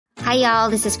Hi, y'all.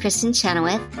 This is Kristen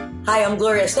Chenoweth. Hi, I'm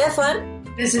Gloria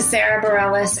Estefan. This is Sarah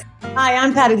Bareilles. Hi,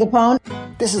 I'm Patti LuPone.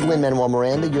 This is Lin-Manuel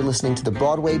Miranda. You're listening to the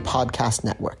Broadway Podcast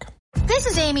Network. This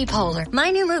is Amy Poehler.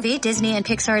 My new movie, Disney and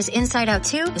Pixar's Inside Out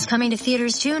 2, is coming to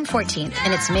theaters June 14th,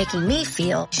 and it's making me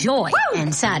feel joy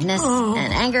and sadness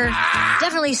and anger,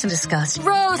 definitely some disgust, and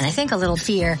I think a little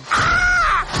fear.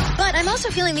 But I'm also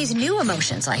feeling these new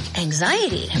emotions like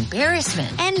anxiety,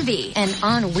 embarrassment, envy, and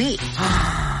ennui.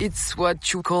 It's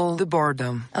what you call the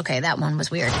boredom. Okay, that one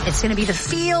was weird. It's gonna be the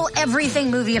feel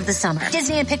everything movie of the summer.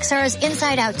 Disney and Pixar's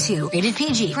Inside Out 2, rated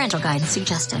PG, parental guidance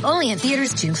suggested. Only in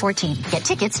theaters June 14th. Get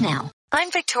tickets now. I'm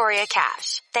Victoria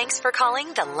Cash. Thanks for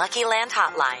calling the Lucky Land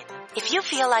Hotline. If you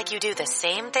feel like you do the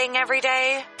same thing every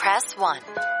day, press 1.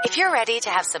 If you're ready to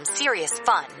have some serious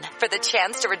fun for the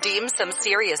chance to redeem some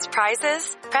serious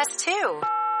prizes, press 2.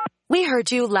 We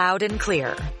heard you loud and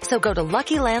clear. So go to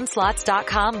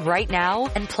LuckyLandSlots.com right now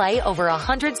and play over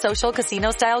 100 social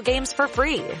casino-style games for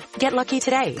free. Get lucky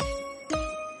today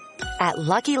at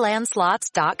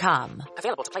LuckyLandSlots.com.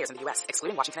 Available to players in the U.S.,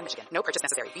 excluding Washington and Michigan. No purchase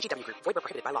necessary. VGW Group. Void where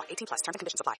prohibited by law. 18+. Terms and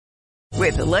conditions apply.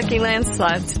 With the Lucky Land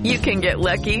Slots, you can get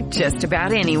lucky just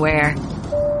about anywhere.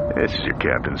 This is your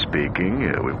captain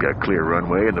speaking. We've got clear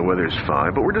runway and the weather's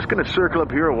fine, but we're just going to circle up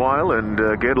here a while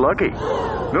and get lucky.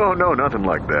 No, nothing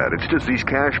like that. It's just these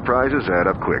cash prizes add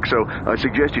up quick. So I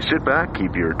suggest you sit back,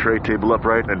 keep your tray table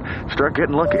upright, and start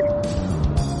getting lucky.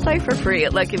 Play for free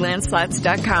at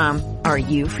LuckyLandSlots.com. Are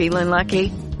you feeling lucky?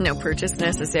 No purchase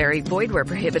necessary. Void where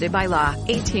prohibited by law.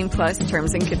 18+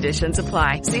 terms and conditions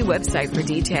apply. See website for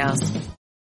details.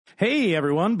 Hey,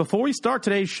 everyone. Before we start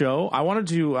today's show, I wanted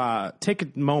to take a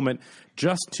moment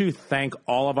just to thank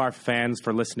all of our fans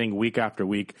for listening week after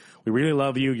week. We really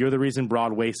love you. You're the reason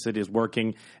Broadwasted is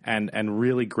working and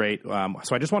really great.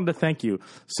 So I just wanted to thank you.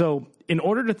 So in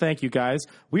order to thank you guys,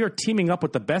 we are teaming up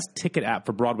with the best ticket app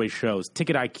for Broadway shows,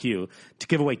 Ticket IQ, to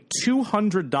give away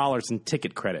 $200 in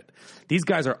ticket credit. These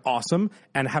guys are awesome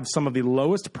and have some of the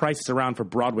lowest prices around for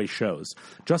Broadway shows.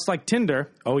 Just like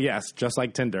Tinder, oh yes, just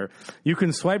like Tinder, you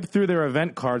can swipe through their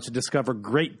event cards to discover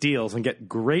great deals and get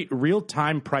great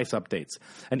real-time price updates,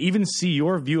 and even see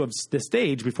your view of the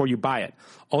stage before you buy it.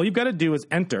 All you've got to do is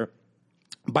enter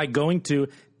by going to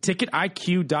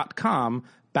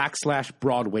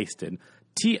ticketiq.com/Broadwasted.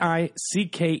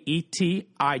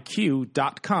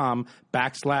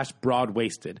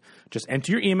 ticketiq.com/Broadwasted. Just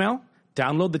enter your email,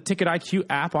 download the Ticket IQ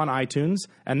app on iTunes,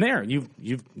 and there,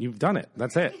 you've done it.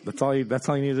 That's it. That's all you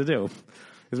need to do.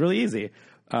 It's really easy.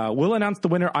 We'll announce the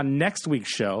winner on next week's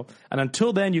show, and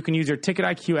until then, you can use your Ticket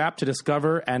IQ app to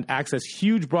discover and access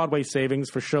huge Broadway savings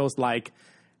for shows like,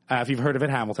 if you've heard of it,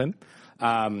 Hamilton,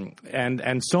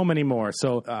 and so many more.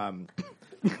 So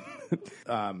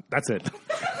that's it.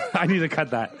 I need to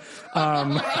cut that.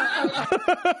 One really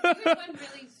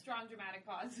strong dramatic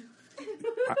pause.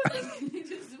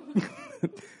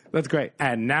 That's great.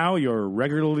 And now your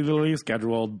regularly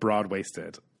scheduled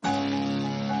Broadwasted.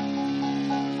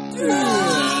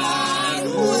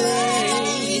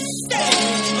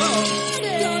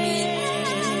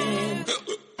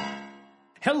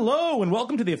 Hello, and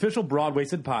welcome to the official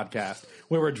Broadwasted podcast,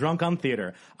 where we're drunk on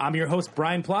theater. I'm your host,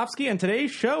 Brian Plofsky, and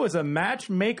today's show is a match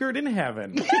makered in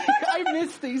heaven. I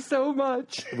miss these so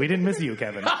much. We didn't miss you,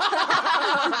 Kevin. No.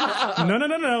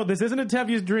 This isn't a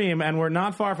Tevye's dream, and we're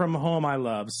not far from home I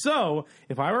love. So,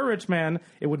 if I were a rich man,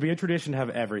 it would be a tradition to have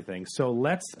everything. So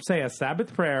let's say a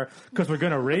Sabbath prayer, because we're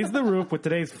going to raise the roof with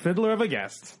today's fiddler of a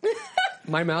guest.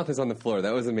 My mouth is on the floor.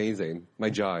 That was amazing. My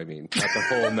jaw, I mean. Not the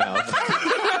whole mouth.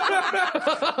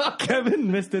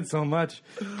 Kevin missed it so much.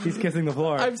 He's kissing the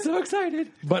floor. I'm so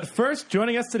excited. But first,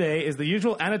 joining us today is the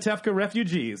usual Anatevka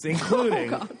refugees,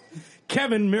 including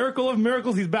Kevin, Miracle of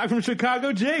Miracles. He's back from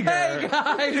Chicago, Jager. Hey,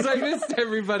 guys. I missed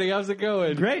everybody. How's it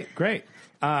going? Great. Great.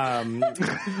 Yeah.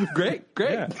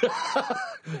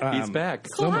 He's back.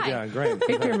 Great.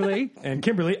 Hey, Kimberly. And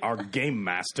Kimberly, our game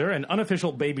master and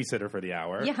unofficial babysitter for the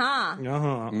hour. Yeah.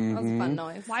 Mm-hmm. That was a fun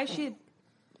noise. Why is she...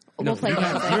 We'll play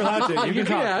that. You're allowed to. You can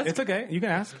talk. Ask. It's okay. You can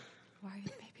ask. Why are you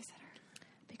the babysitter?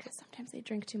 Because sometimes they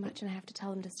drink too much and I have to tell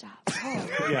them to stop. Oh.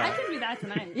 Yeah. I can do that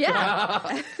tonight.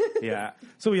 Yeah. Yeah.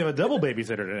 So we have a double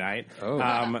babysitter tonight.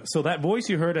 Oh. So that voice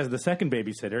you heard as the second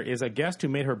babysitter is a guest who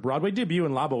made her Broadway debut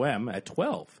in La Boheme at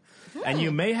 12. Oh. And you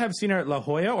may have seen her at La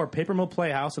Jolla or Paper Mill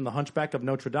Playhouse in The Hunchback of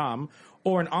Notre Dame,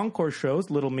 or in encore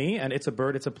shows Little Me and It's a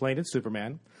Bird, It's a Plane, It's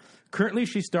Superman. Currently,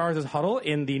 she stars as Huddle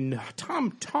in the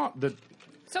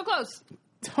So close.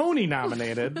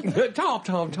 Tony-nominated Tom.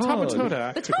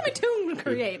 Tabatota. The Tommy Toon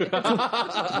created.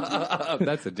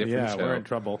 That's a different show. Yeah, we're in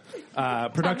trouble.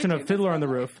 Production of Fiddler on the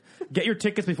Roof. Get your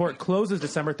tickets before it closes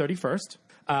December 31st.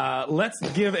 Let's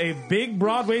give a big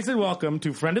broad-waisted welcome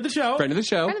to friend of the show. Friend of the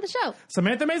show. Friend of the show.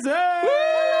 Samantha Mason.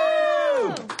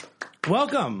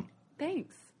 Welcome.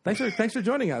 Thanks. Thanks for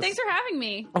joining us. Thanks for having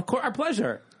me. Of course, our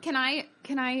pleasure. Can I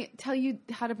tell you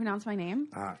how to pronounce my name?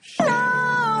 Shit.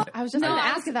 I was just going to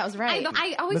ask if that was right.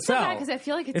 I always feel Michelle. bad because I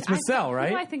feel like it's Michelle, right?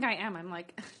 Who do I think I am? I'm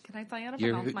like, can I tell you how to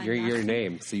pronounce my Your name?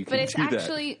 name, so you can But it's do that.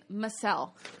 actually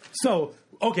Michelle. So,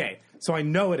 okay. So I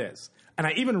know it is. And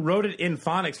I even wrote it in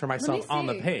phonics for myself on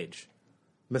the see. page.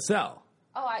 Michelle.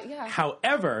 Oh, yeah.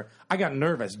 However, I got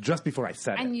nervous just before I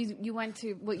said And it. you went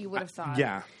to what you would have thought.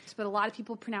 Yeah. But a lot of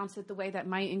people pronounce it the way that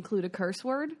might include a curse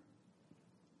word.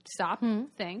 Stop.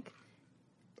 Think.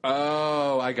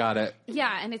 Oh, I got it.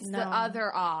 Yeah, and it's the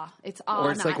other ah. It's ah.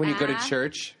 Or it's like when you go to ah.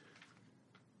 church,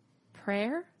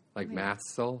 Prayer? like mass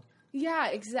soul. Yeah,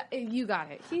 exactly. You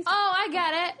got it. I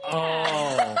get it.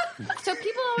 Oh. So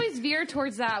people always veer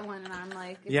towards that one, and I'm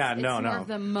like, it's more of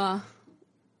the muh.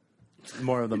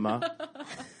 More of the muh.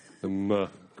 The muh.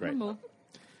 Great.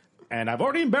 And I've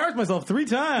already embarrassed myself 3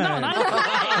 times. No, not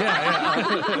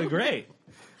yeah. Great.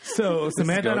 So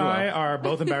Samantha and going I well. are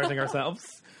both embarrassing ourselves.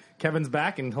 Kevin's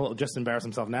back, and he'll just embarrass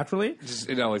himself naturally.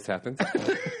 It always happens.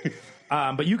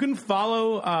 But you can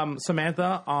follow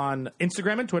Samantha on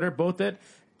Instagram and Twitter, both at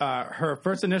her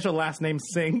first initial last name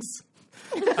Sings.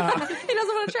 He doesn't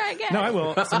want to try again. No, I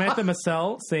will. Samantha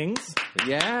Massell Sings.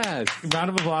 Yes. Round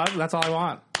of applause. That's all I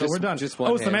want. So we're done. Just one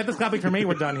hand. Samantha's clapping for me.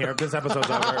 We're done here. This episode's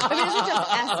over. I mean, is it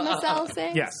just S. Marcel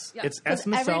sings? Yes. It's S.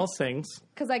 Massell Sings.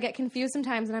 Because I get confused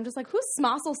sometimes, and I'm just like, who's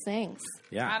Smossel sings?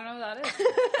 Yeah. I don't know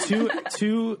who that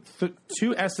is.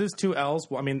 Two S's, 2 L's.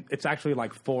 Well, I mean, it's actually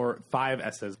like 5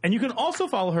 S's. And you can also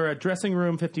follow her at Dressing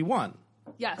Room 51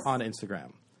 Yes. on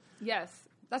Instagram. Yes.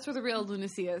 That's where the real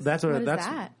lunacy is. That's What is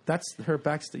that? That's her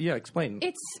backstage. Yeah, explain.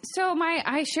 It's so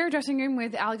I share a dressing room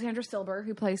with Alexandra Silber,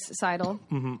 who plays Seidel.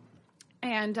 Mm-hmm.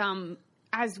 And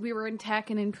as we were in tech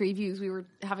and in previews, we were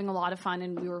having a lot of fun,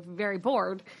 and we were very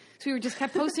bored. So we were just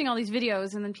kept posting all these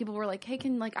videos, and then people were like, "Hey,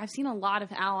 I've seen a lot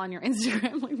of Al on your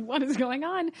Instagram. Like, what is going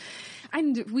on?"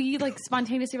 And we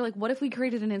spontaneously were like, "What if we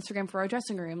created an Instagram for our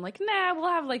dressing room?" Like, nah, we'll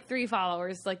have 3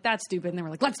 followers. Like, that's stupid. And then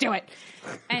we're like, "Let's do it."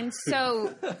 And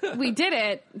so we did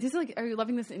it. This is are you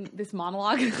loving this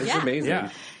monologue? It's amazing. Yeah.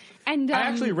 And I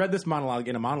actually read this monologue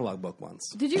in a monologue book once.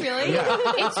 Did you really? Yeah.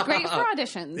 It's great for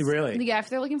auditions. Really? Yeah, if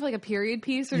they're looking for a period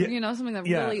piece or something that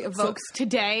Yeah. really evokes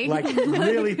today.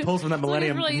 Really pulls from that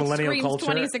millennial screams culture.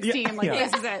 2016.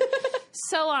 This is it.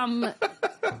 So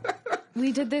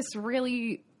we did this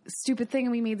really stupid thing,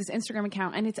 and we made this Instagram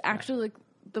account, and it's actually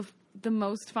the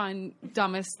most fun,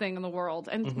 dumbest thing in the world.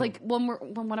 And when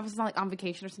one of us is on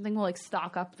vacation or something, we'll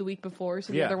stock up the week before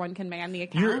so the other one can man the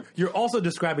account. You're also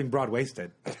describing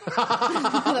Broad-Waisted.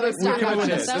 That was We come up with a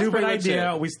That's stupid pretty much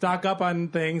idea. it. We stock up on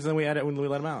things and we edit when we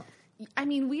let them out. I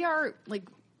mean, we are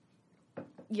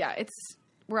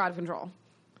we're out of control.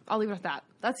 I'll leave it at that.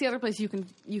 That's the other place you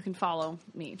can follow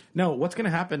me. No, what's going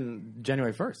to happen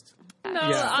January 1st? No,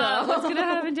 what's going to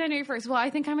happen January 1st? Well, I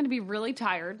think I'm going to be really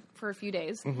tired for a few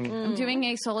days. I'm doing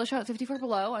a solo show at 54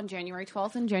 Below on January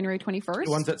 12th and January 21st.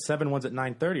 One's at 7, one's at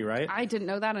 9:30, right? I didn't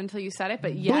know that until you said it,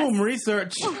 but yes. Boom,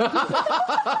 research.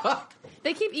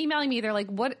 They keep emailing me. They're like,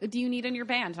 "What do you need in your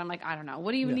band?" I'm like, "I don't know.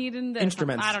 What do you need in this?"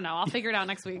 Instruments. I don't know. I'll figure it out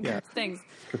next week. Things.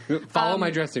 Follow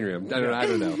my dressing room. I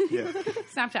don't know. Yeah.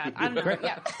 Snapchat. I don't know.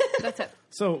 Yeah, that's it.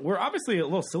 So we're obviously a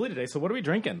little silly today. So what are we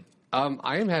drinking?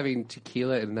 I am having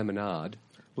tequila and lemonade.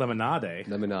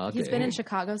 Lemonade. He's been in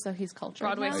Chicago, so he's cultured.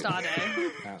 Broadway now.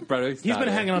 Stade. Broadway He's been style.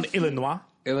 hanging on Illinois.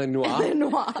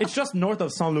 Illinois. It's just north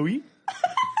of St. Louis.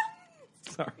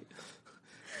 Sorry.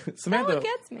 Samantha. That one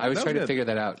gets me. I was That trying was to good. figure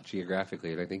that out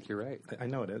geographically, and I think you're right. I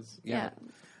know it is. Yeah.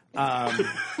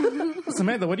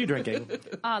 Samantha, what are you drinking?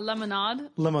 Lemonade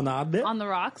Lemonade? on the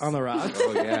rocks. On the rocks.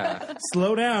 Oh, yeah.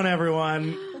 Slow down,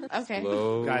 everyone. Okay.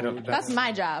 Slow. I don't, That's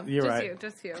my job. You're Just right. you.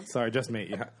 Just you. Sorry, just me.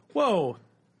 Yeah. Whoa.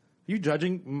 You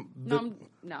judging? No.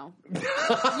 You just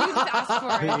asked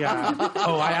for it. Yeah.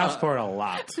 Oh, I asked for it a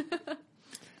lot.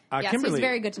 Yes, Kimberly. he's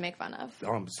very good to make fun of.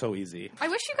 Oh, I'm so easy. I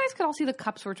wish you guys could all see the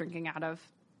cups we're drinking out of.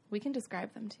 We can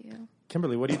describe them to you.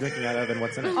 Kimberly, what are you drinking out of and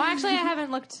what's in it? Oh, actually, I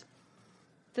haven't looked.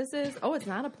 This is... Oh, it's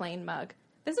not a plain mug.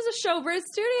 This is a Showbiz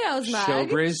Studios mug.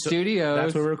 Showbiz Studios.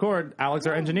 That's where we record. Alex,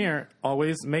 our engineer,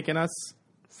 always making us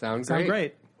Sound sound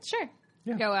great. Sure.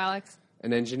 Go, Alex.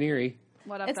 An engineering.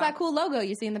 What up, It's Doc? that cool logo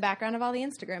you see in the background of all the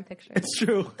Instagram pictures. It's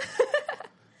true.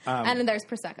 And then there's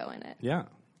Prosecco in it. Yeah.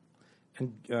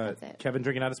 And it. Kevin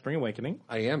drinking out of Spring Awakening.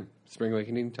 I am. Spring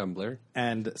Awakening tumbler.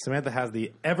 And Samantha has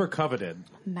the ever-coveted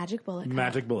Magic Bullet Cup.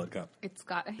 Magic Bullet Cup. It's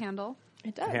got a handle.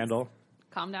 It does. Handle.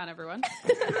 Calm down, everyone.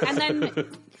 And then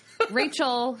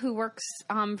Rachel, who works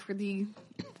for the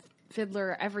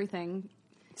Fiddler everything,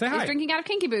 Say hi. is drinking out of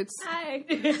Kinky Boots. Hi.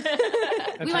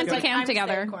 We went to camp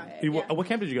together. What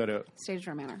camp did you go to? Stage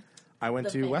Door Manor. I went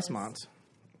to Westmont.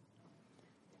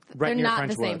 Right They're near not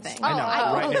French the same Woods. thing. I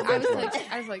know. Right near French Woods.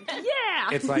 I was like, yeah.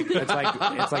 It's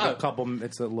like a couple.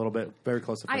 It's a little bit very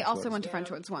close to French I also Woods. went to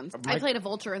French Woods once. My- I played a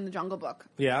vulture in the Jungle Book.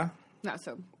 Yeah. No,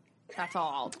 so that's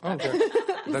all. Oh, okay.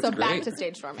 That's So great. back to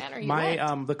Stage Door Manor. You My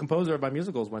went. the composer of my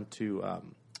musicals went to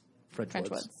French French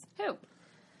Woods. Woods. Who?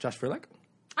 Josh Furlick.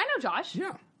 I know Josh.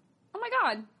 Yeah. Oh my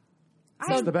god.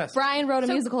 He's the best. Brian wrote a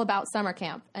musical about summer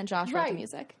camp, and Josh wrote Right. the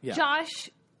music. Yeah. Josh.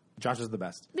 Josh is the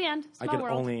best. The end. I Small can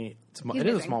world. only. He's It is a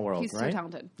amazing. small world, He's right? so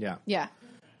talented. Yeah. Yeah.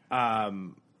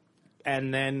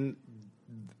 And then,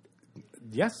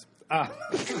 yes.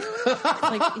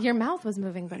 Like your mouth was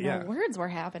moving, but Yeah. no words were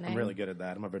happening. I'm really good at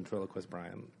that. I'm a ventriloquist,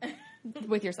 Brian.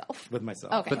 With yourself. With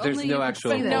myself. Okay. But there's Only no you could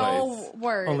actual see voice. No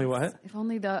words. Only what? If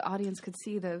only the audience could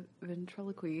see the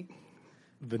ventriloquy.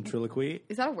 Ventriloquy?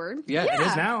 Is that a word? Yeah. It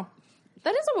is now.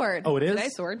 That is a word. Oh, it is? Today,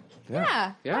 sword.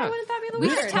 Yeah. Yeah. Why wouldn't that be the We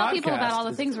word? just tell people podcast about all the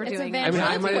is- things we're It's a doing. I mean,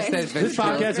 I might have said This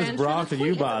podcast ventriloquy. is brought to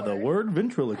you by the word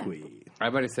ventriloquy. I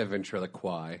might have said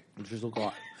ventriloquy.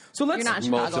 So let's. You're not in Chicago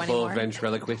Multiple anymore.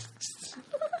 ventriloquists.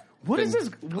 What is this?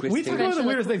 We talk about the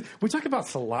weirdest things. We talk about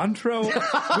cilantro.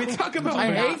 We talk about.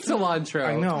 I hate cilantro.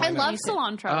 I know. I love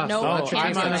cilantro. No, Cilantro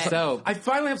can't is do on it. soap. I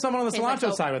finally have someone on the Tastes like cilantro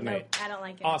soap. side with me. Nope, I don't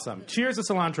like it. Awesome. Cheers to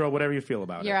cilantro, whatever you feel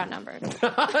about You're it. outnumbered.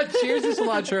 Cheers to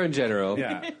cilantro in general.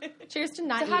 Yeah. Cheers to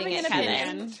not having eating an it,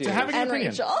 opinion. Kevin. To having an And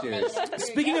opinion. Rachel. Cheers.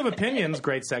 Speaking of opinions,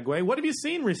 great segue. What have you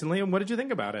seen recently, and what did you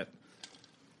think about it?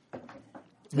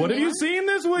 What have you seen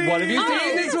this week? What have you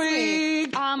seen this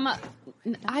week?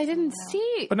 I didn't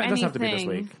see But that doesn't have to be this anything.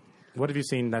 week. What have you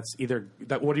seen that's either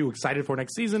that? What are you excited for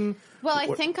next season? Well, I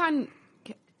What- think on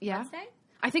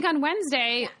I think on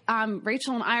Wednesday,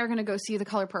 Rachel and I are going to go see The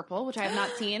Color Purple, which I have not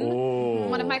seen. Oh.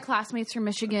 One of my classmates from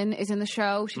Michigan is in the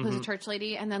show. She plays a Mhm. church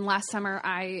lady, and then last summer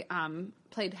I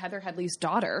played Heather Headley's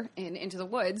daughter in Into the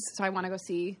Woods. So I want to go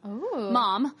see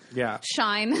Mom Yeah.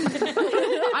 shine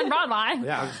on Broadway.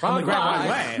 Yeah. On the Great Wide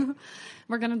Way.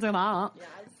 We're going to do that.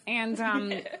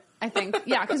 And I think,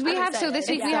 because we I'm have, so this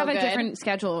excited. week we It's have so a good. different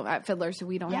schedule at Fiddler, so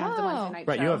we don't have the Wednesday night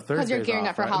Right, show. you have Thursdays. Because you're gearing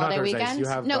up for off, right? holiday Not Thursdays, weekend? You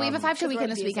have, No, we have a 5-show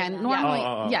weekend this weekend. Normally,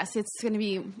 Oh. yes, it's going to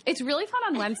be, it's really fun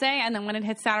on Wednesday, and then when it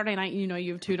hits Saturday night, you know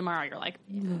you have 2 tomorrow, you're like,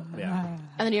 Yeah. And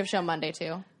then you have show Monday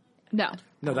too. No.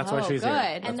 No, that's why she's good. here.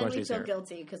 That's And then why we she's feel here.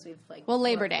 guilty because we've like. Well,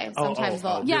 Labor Day. Sometimes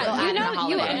they'll Yeah, they'll you add in a know,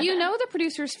 holiday. you know the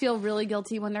producers feel really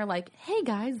guilty when they're like, "Hey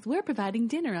guys, we're providing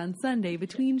dinner on Sunday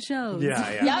between shows." Yeah,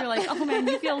 yeah. And you're like, "Oh man,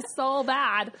 you feel so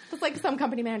bad." It's like some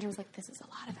company manager was like, "This is a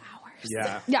lot of hours."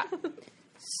 Yeah. Yeah.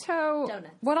 So,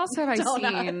 what else have I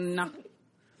Donuts. seen?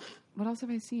 What else have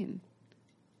I seen?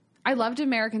 I loved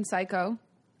American Psycho.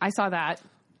 I saw that.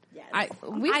 Yes.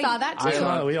 We saw that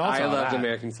too. We all I saw loved that.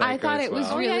 American Psycho I thought as it was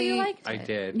well. really. I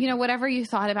did. You know, whatever you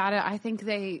thought about it, I think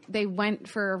they went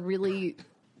for a really.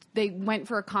 They went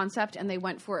for a concept and they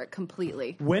went for it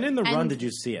completely. When in the run And- did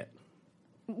you see it?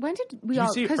 When did we Did you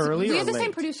all? see it 'cause early we or have the same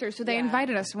late? producer, so they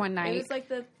invited us one night. It was like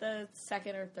the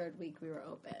second or third week we were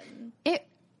open.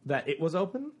 That it was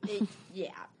open? Yeah.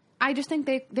 I just think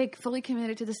they fully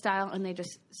committed to the style and they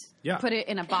just Yeah. put it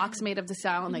in a box made of the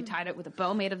style and they tied it with a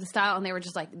bow made of the style and they were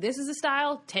just like, this is the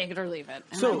style, take it or leave it.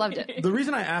 And I loved it. The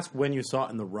reason I asked when you saw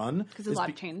it in the run Because a is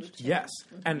lot changed. Yes,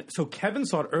 and so Kevin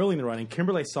saw it early in the run, and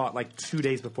Kimberly saw it like 2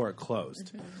 days before it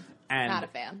closed. And, Not a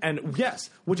fan. And yes,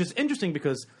 which is interesting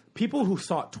because people who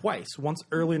saw it twice, once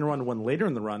early in the run and one later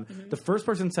in the run, the first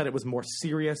person said it was more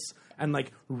serious and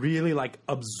like really like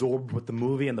absorbed what the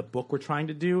movie and the book were trying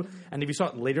to do. And if you saw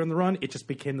it later in the run, it just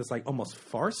became this like almost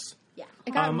farce. Yeah.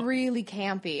 It got really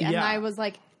campy, and yeah. I was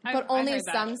like, but I've only heard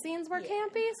that. some scenes were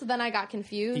campy. So then I got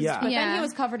confused. Yeah. But then Yeah. he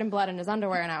was covered in blood in his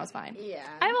underwear, and I was fine. Yeah.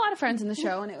 I have a lot of friends in the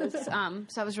show and it was, so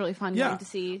that was really fun going to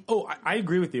see. Oh, I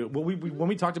agree with you. Well, when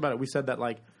we talked about it, we said that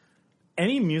like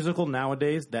any musical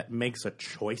nowadays that makes a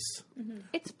choice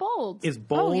It's bold. is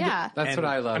bold. Oh, yeah. That's what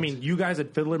I loved. I mean, you guys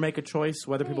at Fiddler make a choice,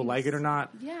 whether people like it or not.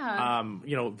 Yeah.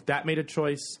 You know, that made a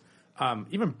choice.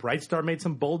 Even Bright Star made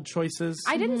some bold choices.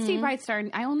 I didn't see Bright Star.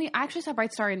 I actually saw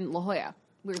Bright Star in La Jolla.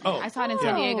 I saw it in Oh.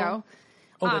 San Diego.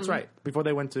 Oh, that's right. Before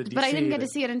they went to DC. But I didn't get to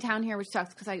see it in town here, which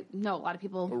sucks because I know a lot of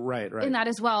people Right. in that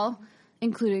as well,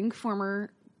 including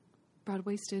former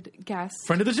Broadwasted guest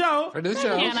Friend of the show. Friend of the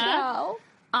show. Hannah.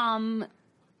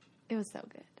 It was so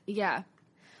good. Yeah.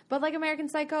 But like American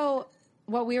Psycho,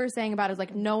 what we were saying about it is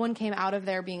like no one came out of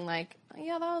there being like,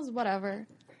 yeah, that was whatever.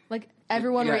 Like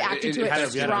everyone reacted to it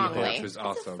strongly. Which was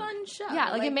awesome. Fun show.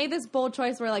 Yeah, like it made this bold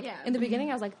choice where like Yeah. in the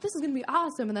beginning I was like, this is gonna be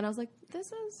awesome, and then I was like,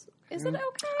 is it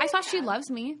okay? I saw She Loves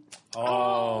Me.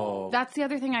 Oh. That's the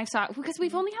other thing I saw. Because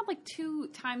we've only had like 2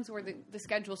 times where the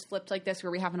schedule's flipped like this,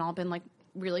 where we haven't all been like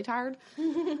really tired.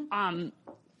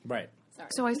 Right.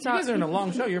 So I You saw. guys are in a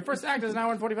long show. Your first act is an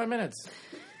hour and 45 minutes.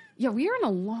 Yeah, we are in a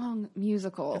long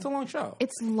musical. It's a long show.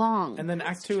 It's long. And then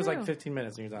act 2 is like 15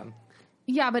 minutes and you're done.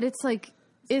 Yeah, but it's like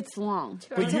it's long.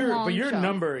 But It's a long your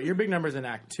show. your big number's in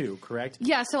act 2, correct?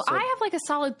 Yeah, so I have like a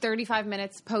solid 35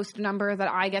 minutes post number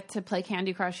that I get to play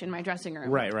Candy Crush in my dressing room.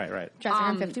 Right. Dressing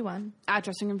room 51. At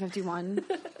dressing room 51.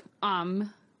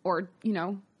 Or,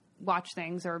 watch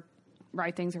things or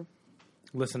write things or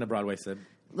Listen to Broadway Sid.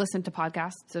 listen to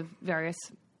podcasts of various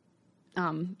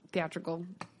theatrical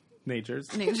Natures.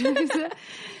 natures.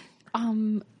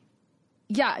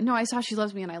 Yeah, no, I saw She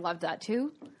Loves Me and I loved that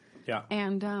too. Yeah.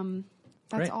 And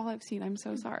that's Great. all I've seen. I'm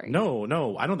so sorry. No,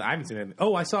 I haven't seen it.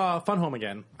 Oh, I saw Fun Home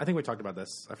again. I think we talked about this.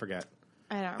 I forget.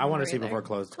 I want to see it before it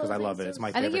closed because I love it. It's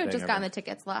my favorite I think you had thing just gotten ever. the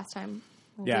tickets last time.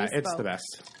 Yeah, we it's spoke. the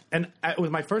best. And it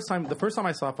was my first time. The first time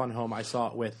I saw Fun Home, I saw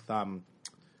it with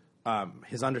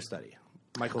his understudy,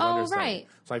 Michael's understudy. Right.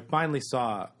 So I finally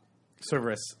saw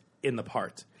Cerverus in the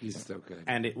part. He's so good.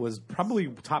 And it was probably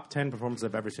top 10 performances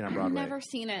I've ever seen on I've Broadway. never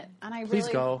seen it, and I Please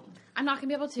really go. I'm not gonna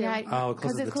be able to. Yeah, Oh, it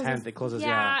closes the 10th. It closes,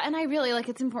 Yeah, and I really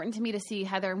it's important to me to see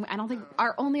Heather. I don't think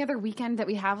our only other weekend that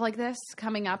we have like this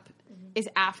coming up is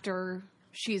after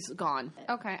she's gone.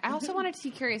 Okay. I also wanted to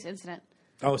see Curious Incident.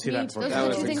 Oh, see that before. Those That are the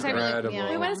was 2 things I really. incredible. Yeah,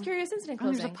 Wait, when is Curious Incident and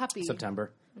there's closing? a puppy.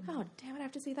 September. Oh, damn it, I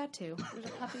have to see that too. There's a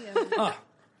puppy.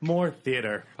 More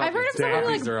theater. I've heard of someone who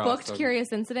Puppies are booked awesome.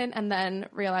 Curious Incident and then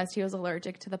realized he was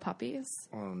allergic to the puppies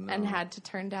Oh, no. and had to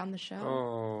turn down the show.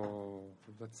 Oh,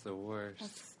 that's the worst.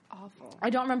 Awful.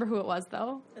 I don't remember who it was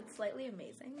though. It's slightly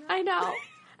amazing. I know.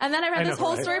 And then I read I this know,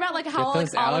 whole right? story about like how Get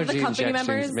those like all of allergy the company injections.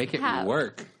 members Make it have.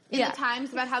 work. Yeah. The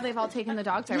times about how they've all taken the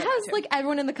dogs. I read Yes, that too. like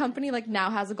everyone in the company like now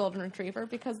has a golden retriever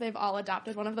because they've all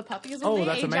adopted one of the puppies when Oh, they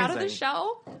that's age out of the amazing.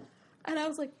 show. And I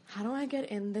was like, how do I get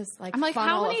in this like? I'm like,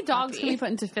 funnel how many of dogs can we puppy put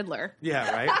into Fiddler?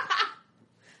 Yeah, right?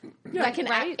 that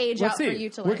can age Let's out see. for you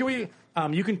to Where like? can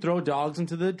we... you can throw dogs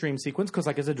into the dream sequence because,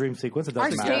 like, it's a dream sequence. It Our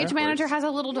doesn't matter. stage manager has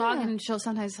a little dog, and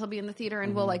he'll be in the theater,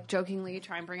 and we'll like jokingly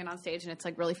try and bring it on stage, and it's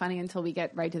like really funny until we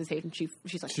get right to the stage, and she's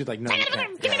like, She's like, no, you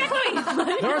can't. "Give me that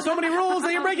Chloe!" There are so many rules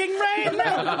that you're breaking right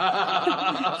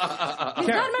He's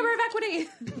not a member of Equity.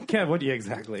 Kev, what do you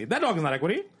exactly? That dog is not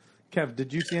equity. Kev,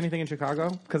 did you see anything in Chicago?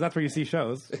 Because that's where you see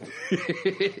shows.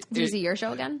 Did you see your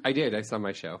show again? I did. I saw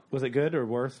my show. Was it good or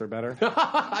worse or better?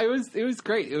 It was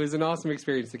great. It was an awesome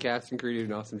experience. The cast and crew did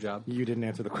an awesome job. You didn't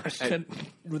answer the question.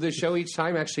 The show each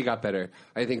time actually got better.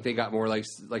 I think they got more like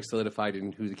solidified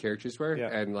in who the characters were, Yeah.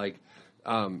 and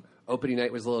opening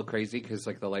night was a little crazy because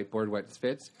like the light board went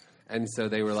spits, and so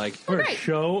they were like For a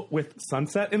show with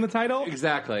sunset in the title?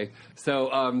 exactly.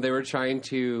 So they were trying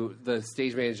to. The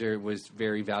stage manager was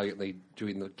very valiantly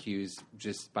doing the cues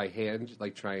just by hand,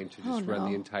 like trying to just run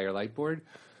the entire light board.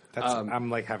 That's, I'm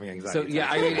like having anxiety. So yeah,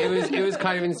 I mean, it was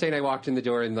kind of insane. I walked in the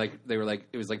door and like they were like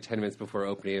it was like 10 minutes before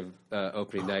opening night,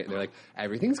 and they're like,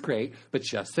 everything's great, but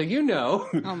just so you know,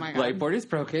 Oh my God. light board is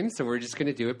broken, so we're just going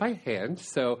to do it by hand.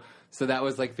 So that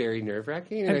was like very nerve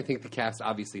wracking, and I think the cast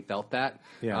obviously felt that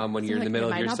when you're in the like, middle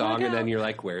it of might your not song, work and then out. you're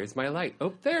like, where is my light?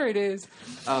 Oh, there it is.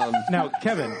 Now,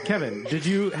 Kevin,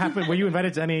 were you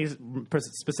invited to any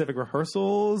specific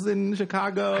rehearsals in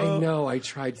Chicago? I know. I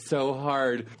tried so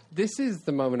hard. This is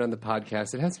the moment on the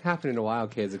podcast. It hasn't happened in a while,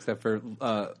 kids, except for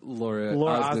Laura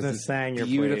Osnes sang your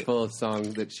beautiful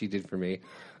song that she did for me.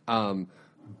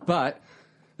 But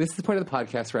this is the point of the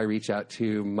podcast where I reach out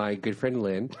to my good friend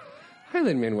Lynn. Hi,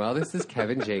 Lynn Manuel. This is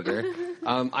Kevin Jager.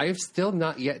 I have still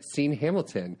not yet seen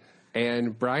Hamilton.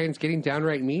 And Brian's getting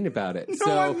downright mean about it.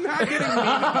 No, I'm not getting mean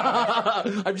about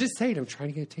it. I'm just saying, I'm trying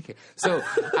to get a ticket. So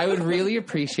I would really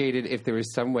appreciate it if there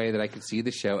was some way that I could see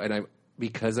the show. And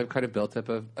because I've kind of built up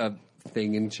a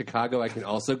thing in Chicago, I can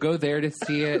also go there to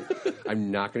see it. I'm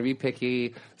not going to be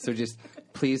picky. So just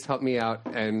please help me out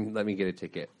and let me get a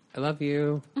ticket. I love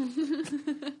you.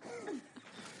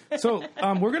 So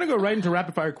we're going to go right into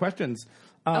rapid fire questions.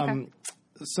 Okay.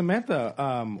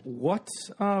 Samantha, what...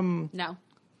 No.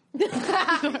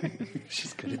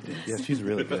 She's good at this. Yeah, she's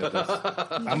really good at this.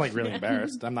 I'm like really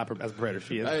embarrassed. I'm not as prepared as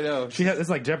she is. I know. She has, it's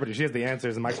like Jeopardy. She has the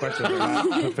answers, and my questions are not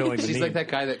fulfilling the She's need. like that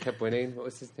guy that kept winning. What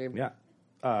was his name? Yeah.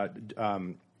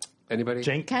 Anybody?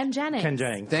 Ken Jennings. Ken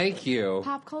Jennings. Thank you.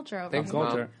 Pop culture. Thanks,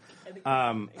 Culture.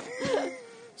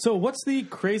 So, what's the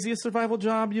craziest survival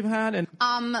job you've had? And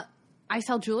I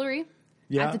sell jewelry.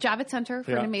 at the Javits Center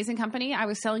for an amazing company. I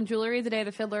was selling jewelry the day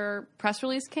the Fiddler press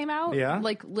release came out. Yeah.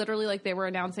 Like, literally, like, they were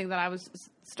announcing that I was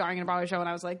starring in a Broadway show, and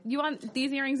I was like, you want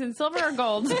these earrings in silver or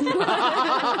gold?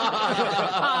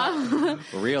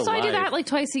 Real So I do life. that, like,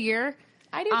 twice a year.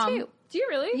 I do too. Do you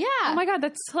really? Yeah. Oh, my God,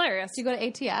 that's hilarious. Do you go to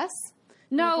ATS?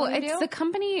 No, What do you it's do? the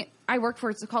company I work for.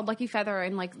 It's called Lucky Feather,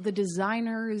 and like the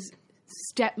designer's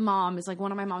stepmom is like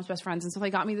one of my mom's best friends, and so they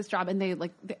got me this job. And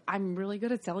I'm really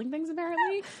good at selling things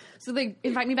apparently, so they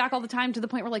invite me back all the time to the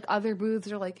point where like other booths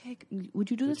are like, "Hey,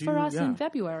 would you do this for us in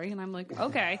February?" And I'm like,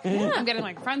 "Okay." I'm getting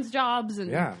like friends jobs,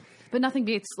 and but nothing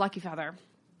beats Lucky Feather.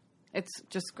 It's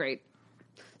just great.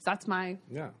 So that's my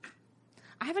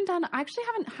I actually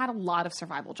haven't had a lot of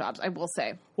survival jobs, I will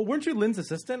say. Well, weren't you Lynn's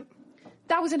assistant?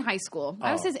 That was in high school.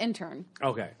 I was his intern.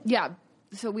 Okay. Yeah.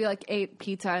 So we like ate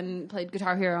pizza and played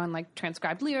Guitar Hero and like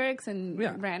transcribed lyrics and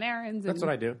ran errands. And, That's what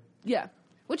I do. Yeah.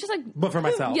 Which is like... But for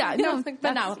myself. Yeah. No,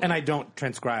 but no. And I don't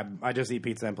transcribe. I just eat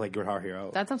pizza and play Guitar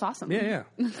Hero. That sounds awesome. Yeah.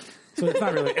 So it's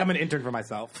not really... I'm an intern for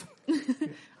myself.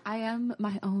 I am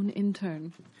my own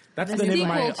intern. That's the name of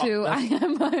my... I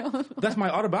am my own... That's my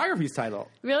autobiography's title.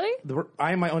 Really?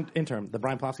 I am my own intern. The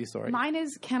Brian Plofsky story. Mine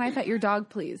is Can I Pet Your Dog,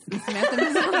 Please? Samantha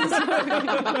Mazzone story.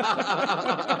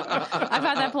 I've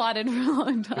had that plotted for a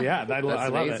long time. Yeah, I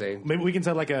love amazing. it. Maybe we can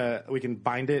set we can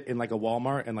bind it in like a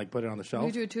Walmart and like put it on the shelf.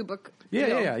 You do a 2-book.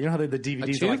 Yeah. You know how the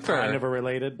DVDs are like kind of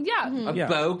related? Yeah. A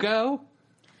BOGO?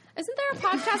 Isn't there a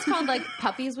podcast called like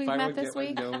Puppies We've Met This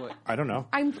Week? I don't know.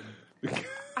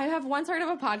 I have once heard of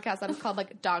a podcast that is called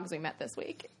like Dogs We Met This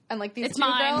Week, and like these It's two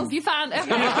mine. girls. You found it.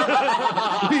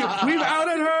 We've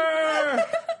outed her.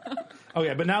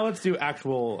 Okay, but now let's do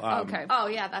actual. Okay. Oh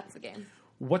yeah, that's the game.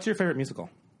 What's your favorite musical?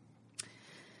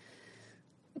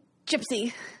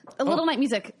 Gypsy. A Little Night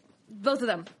Music. Both of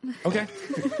them. Okay.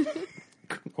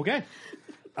 Okay.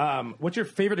 What's your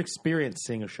favorite experience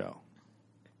seeing a show?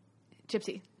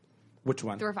 Gypsy. Which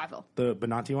one? The Revival. The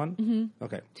Benanti one? Mm-hmm.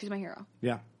 Okay. She's my hero.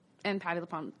 Yeah. And Patti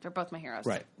LuPone. They're both my heroes.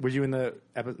 Right. Were you in the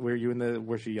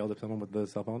where she yelled at someone with the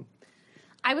cell phone?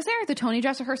 I was there at the Tony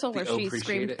dress rehearsal where she appreciate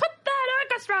screamed, it. "Put that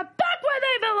orchestra back where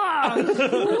they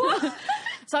belong!"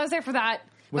 So I was there for that.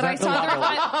 Was but I that saw the the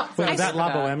La- revival. Wait, was that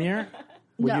La Boheme year?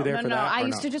 Were you there for that? I or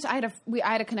used to just I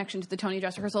had a connection to the Tony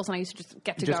dress rehearsals, and I used to just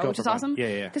get to Just go, go which for is fun. awesome.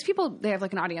 Yeah. Because people they have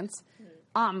like an audience.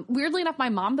 Weirdly enough, my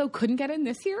mom though couldn't get in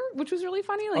this year, which was really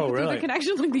funny. Like through really? the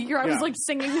connection, like the year I was like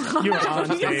singing. You were on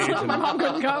stage. So my mom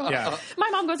couldn't go. Yeah. My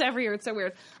mom goes every year. It's so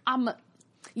weird.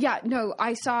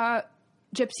 I saw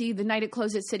Gypsy the night it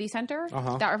closed at City Center.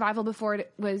 That revival before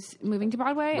it was moving to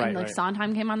Broadway, and like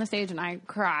Sondheim came on the stage, and I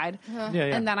cried.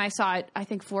 And then I saw it, I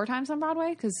think 4 times on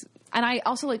Broadway and I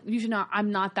also like you should know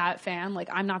I'm not that fan. Like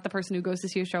I'm not the person who goes to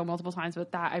see a show multiple times,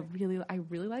 but that I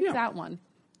really like that one.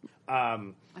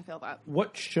 I feel that.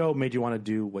 What show made you want to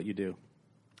do what you do?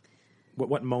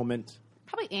 What moment?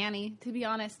 Probably Annie, to be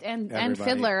honest, and Everybody.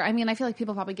 Fiddler. I mean, I feel like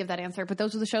people probably give that answer, but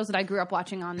those are the shows that I grew up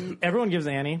watching on. Everyone gives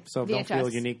Annie, so don't VHS. feel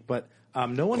unique. But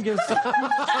no one gives. But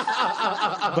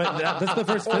that's the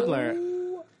first Fiddler.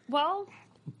 Well,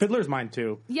 Fiddler's mine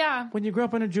too. yeah. When you grow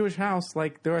up in a Jewish house,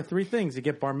 like there are 3 things: you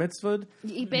get bar mitzvahed,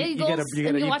 You eat bagels, you get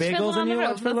and you eat watch bagels, Fiddler and on the you Roof.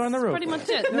 watch Fiddler on the That's Roof. pretty much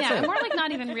it. That's Yeah, it. and we're like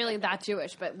not even really that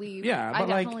Jewish, but we. Yeah, I but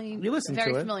like definitely you listen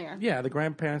very to it. familiar. Yeah, the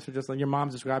grandparents are just like your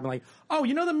mom's describing like, oh,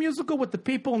 you know the musical with the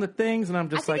people and the things, and I'm I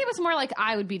just think like, it was more like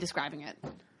I would be describing it.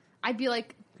 I'd be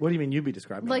like, what do you mean you'd be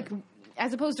describing? like. it?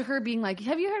 As opposed to her being like,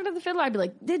 "Have you heard of the Fiddler?" I'd be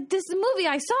like, "This is a movie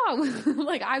I saw."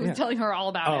 Like I was telling her all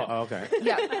about it. Oh, okay.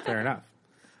 Yeah, Fair enough.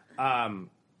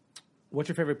 What's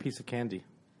your favorite piece of candy?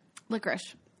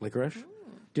 licorice. Licorice? Do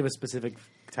you have a specific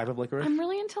type of licorice? I'm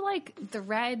really into like the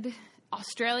red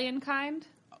Australian kind.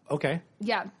 Okay.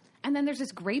 Yeah. And then there's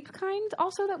this grape kind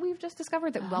also that we've just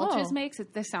discovered that Welch's makes.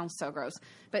 This sounds so gross.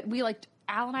 But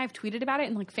Al and I have tweeted about it,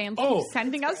 and like fans keep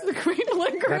sending us the grape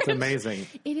licorice. That's amazing.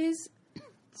 It is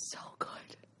so good.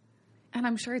 And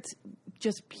I'm sure it's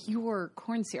just pure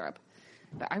corn syrup.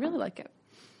 But I really like it.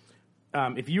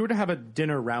 If you were to have a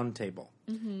dinner round table,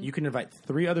 you can invite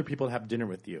 3 other people to have dinner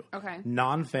with you. Okay.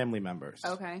 Non-family members.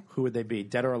 Okay. Who would they be?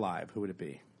 Dead or alive? Who would it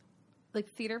be? Like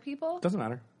theater people? Doesn't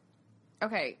matter.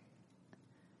 Okay.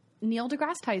 Neil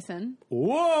deGrasse Tyson.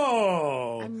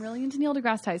 Whoa! I'm really into Neil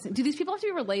deGrasse Tyson. Do these people have to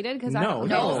be related? Because No.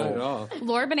 Not at all.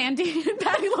 Laura Benanti and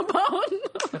Patti LuPone.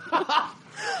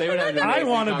 They would have an I amazing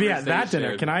want to be at that conversation.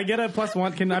 dinner. Can I get a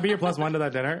 +1? Can I be your +1 to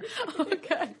that dinner?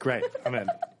 Okay. Great. I'm in.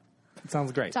 It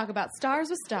sounds great. Talk about stars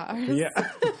with stars. Yeah.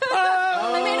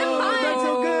 I made him fun. That's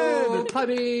so good.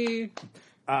 Putty.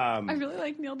 I really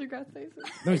like Neil deGrasse Tyson.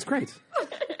 No, he's great.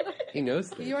 He knows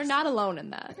things. You are not alone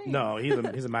in that. No, he's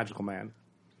a magical man.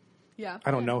 Yeah.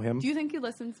 I don't know him. Do you think he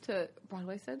listens to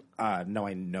Broadway Sid? No,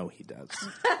 I know he does.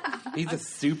 He's a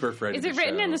super friend. Is it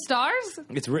written in the stars?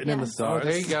 It's written in the stars. Oh,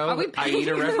 there you go. Are we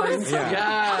Aida reference? Yeah.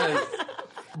 Yes.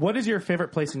 What is your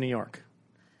favorite place in New York?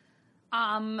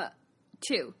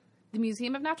 2. The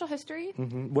Museum of Natural History.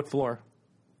 Mm-hmm. What floor?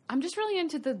 I'm just really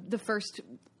into the first,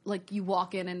 like, you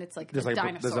walk in and it's like There's a like a-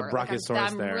 dinosaur. there's a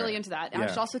Brachiosaurus I'm there. really into that. Yeah. I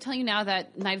should also tell you now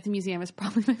that Night at the Museum is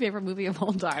probably my favorite movie of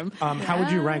all time. How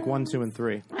would you rank 1, 2, and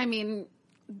 3? I mean,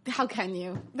 how can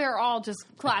you? They're all just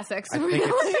classics. I think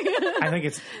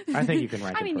you can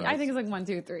rank. I mean, it I think it's like 1,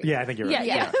 2, 3. Yeah, I think you're right.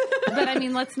 Yeah. But I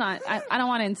mean, let's not. I don't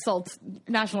want to insult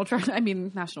National Treasure. I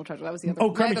mean, National Treasure. That was the other.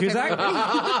 Oh, Carmen the other Cusack? favorite.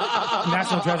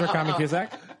 National Treasure, Carmen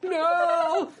Cusack.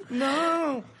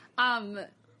 No.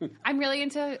 I'm really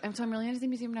into the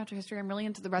Museum of Natural History. I'm really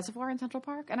into the reservoir in Central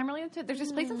Park, and I'm really into. There's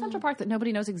this place in Central Park that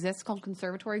nobody knows exists called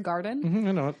Conservatory Garden. Mm-hmm,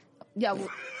 I know it. Yeah. Why?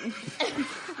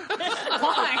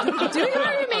 Do you or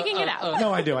are you making it up?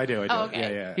 No, I do. Oh,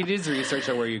 okay. Yeah. He did research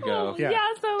on where you go. Yeah.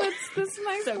 So it's this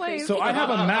nice place. So I have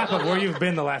a map of where you've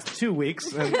been the last 2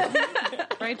 weeks. And,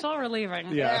 Rachel, we're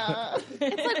leaving. yeah.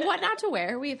 It's like what not to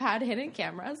wear. We've had hidden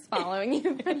cameras following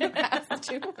you for the past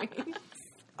 2 weeks.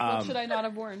 What should I not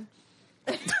have worn?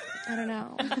 I don't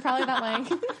know. Probably that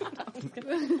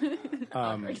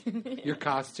leg. Your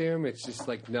costume, it's just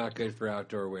like not good for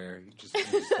outdoor wear. You just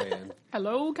saying.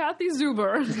 Hello, Kathy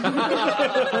Zuber.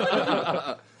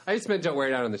 I just meant don't wear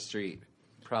it out on the street.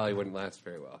 Probably wouldn't last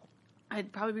very well.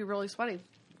 I'd probably be really sweaty.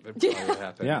 That probably would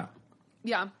happen. Yeah.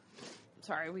 Yeah.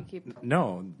 Sorry, we keep.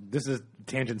 No, this is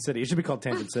Tangent City. It should be called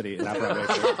Tangent City. Not Broadway.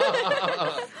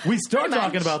 We start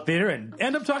talking about theater and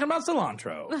end up talking about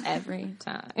cilantro. Every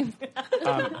time.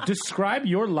 Describe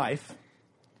your life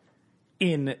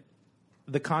in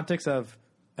the context of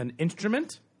an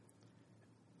instrument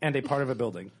and a part of a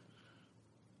building.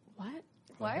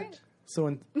 What?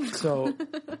 So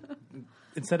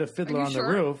instead of Fiddler you on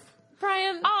sure? the Roof.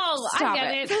 Brian. Oh, stop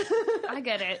I get it. I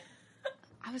get it.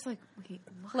 I was like, wait,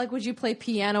 what? Like, would you play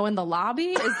piano in the lobby?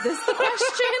 Is this the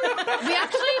question? We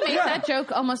actually make that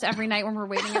joke almost every night when we're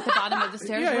waiting at the bottom of the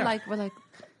stairs. Yeah, We're like,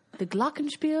 the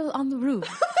glockenspiel on the roof.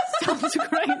 Sounds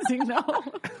crazy, no?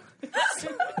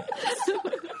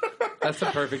 That's the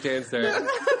perfect answer.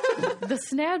 The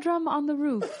snare drum on the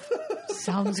roof.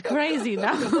 Sounds crazy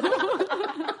now.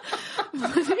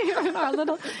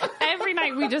 Every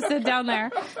night we just sit down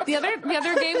there. The other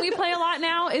game we play a lot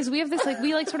now is we have this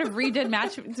we sort of redid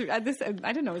match. This I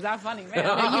didn't know it was that funny, man.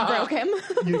 You broke him.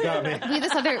 You got me. We have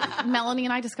this other Melanie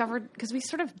and I discovered because we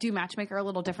sort of do Matchmaker a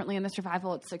little differently in the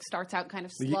survival. It's like starts out kind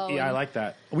of slow. Yeah, I like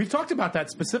that. We've talked about that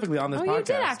specifically on this podcast. You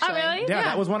did actually. Oh, really? Yeah,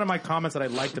 that was one of my comments that I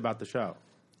liked about the show.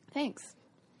 Thanks.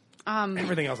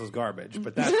 Everything else is garbage,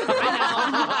 but that's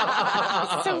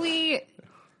So we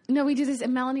do this,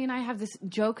 and Melanie and I have this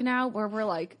joke now where we're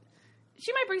like,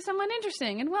 she might bring someone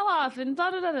interesting and well off and blah,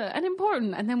 blah, blah, blah, and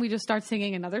important. And then we just start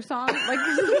singing another song. Like,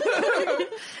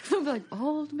 we'll be like,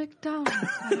 Old MacDonald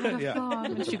had a farm.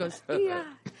 And she goes,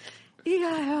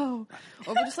 E-I-O.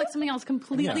 Or we're just like something else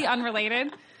completely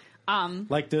unrelated.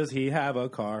 like, does he have a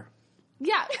car?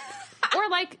 Yeah. Or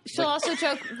like, she'll also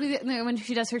joke when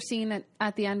she does her scene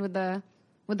at the end with the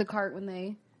cart when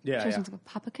they... Yeah, She goes,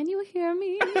 Papa, can you hear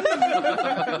me? But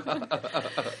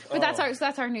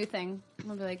that's our new thing.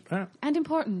 We'll be like, and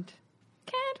important.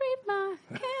 Can't read my.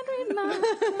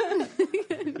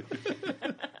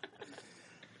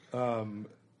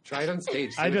 Try it on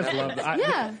stage. I just love that.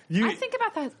 I think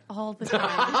about that all the time.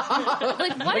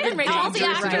 Like, what if all the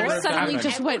actors suddenly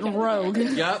just went rogue?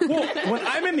 Yep. Well, when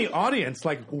I'm in the audience,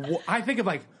 like, I think of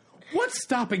like, what's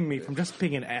stopping me from just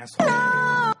being an asshole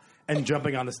and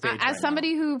jumping on the stage? As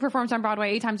somebody who performs on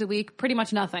Broadway 8 times a week, pretty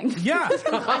much nothing. Yeah,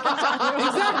 exactly.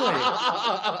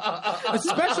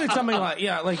 Especially something like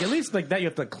like at least like that you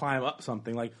have to climb up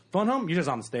something. Like Phone Home, you're just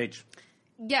on the stage.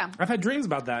 Yeah, I've had dreams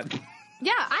about that.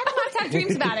 Yeah, I don't have to have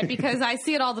dreams about it because I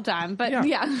see it all the time. But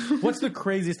yeah. What's the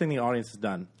craziest thing the audience has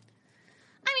done?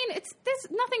 I mean, there's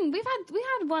nothing. We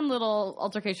had one little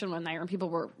altercation one night where people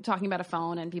were talking about a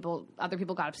phone and other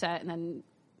people got upset, and then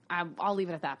I'll leave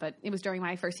it at that. But it was during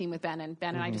my first scene with Ben, and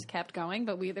Ben and I just kept going.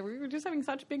 But we were just having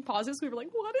such big pauses. We were like,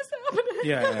 "What is happening?"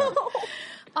 Yeah.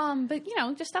 But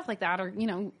just stuff like that, or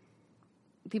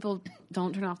people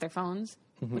don't turn off their phones.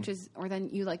 Which is, or then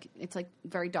you it's like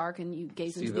very dark and you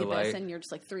gaze into the abyss and you're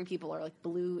just like 3 people are like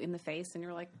blue in the face and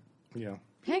you're like,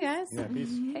 hey guys. Yeah,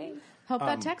 peace. Hey. Hope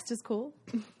that text is cool.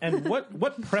 And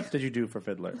what prep did you do for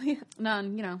Fiddler?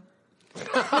 None,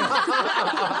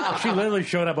 She literally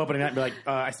showed up opening night and be like,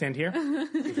 I stand here?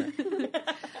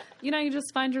 You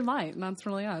just find your light and that's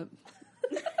really it.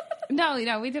 No,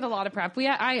 No, we did a lot of prep.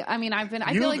 I mean, I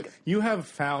feel like you have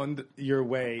found your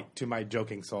way to my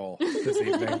joking soul this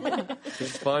evening.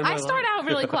 I start out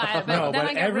really quiet, but then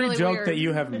I get every really joke weird. that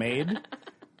you have made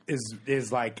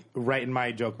is like right in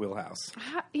my joke wheelhouse.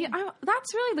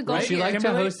 That's really the goal. Would you like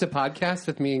to host a podcast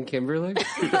with me and Kimberly?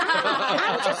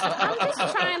 I'm just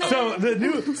trying to.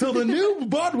 So the new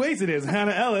Broad Wasted is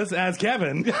Hannah Ellis as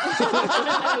Kevin,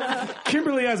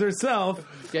 Kimberly as herself,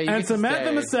 and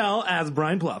Samantha Massell as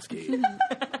Brian Plofsky.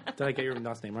 Did I get your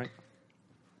last name right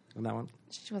on that one?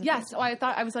 Yes. Oh,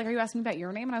 I was like, are you asking about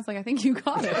your name? And I was like, I think you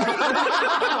got it.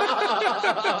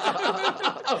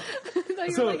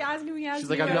 You were like asking me. She's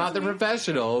like, I'm not the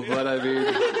professional, but I mean,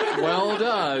 well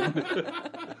done.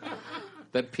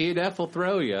 That P&F will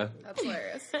throw you. That's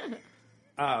hilarious.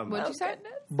 What'd you say?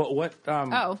 But what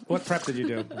what prep did you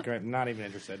do? Great, not even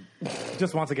interested.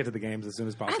 Just wants to get to the games as soon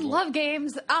as possible. I love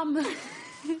games.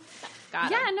 I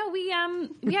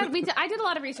did a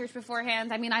lot of research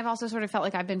beforehand. I mean, I've also sort of felt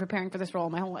like I've been preparing for this role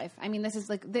my whole life. I mean, this is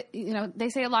like, they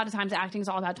say a lot of times acting is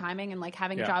all about timing, and like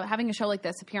having a show like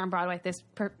this appear on Broadway at this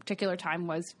particular time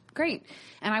was great.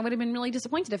 And I would have been really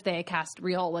disappointed if they had cast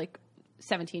real like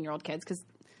 17-year-old kids, because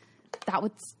that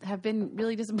would have been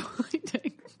really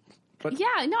disappointing. But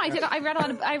I did. I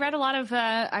read a lot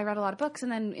of books,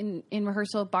 and then in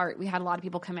rehearsal, Bart, we had a lot of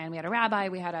people come in. We had a rabbi,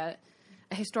 we had a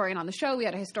historian on the show, we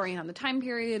had a historian on the time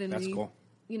period, and that's cool.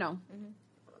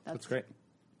 That's great.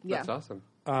 Yeah, that's awesome.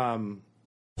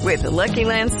 With the Lucky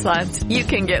Land Slots, you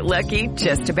can get lucky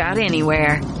just about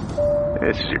anywhere.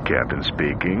 This is your captain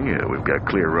speaking. We've got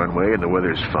clear runway and the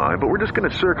weather's fine, but we're just going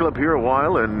to circle up here a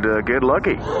while and get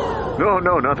lucky.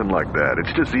 No, nothing like that.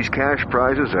 It's just these cash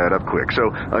prizes add up quick. So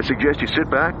I suggest you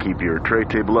sit back, keep your tray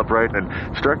table upright, and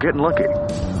start getting lucky.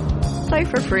 Play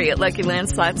for free at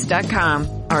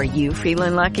LuckyLandSlots.com. Are you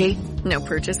feeling lucky? No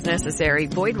purchase necessary.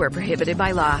 Void where prohibited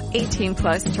by law.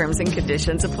 18+ terms and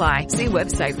conditions apply. See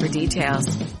website for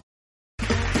details.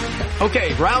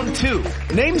 Okay, round 2.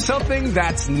 Name something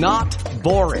that's not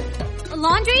boring. A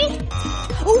laundry?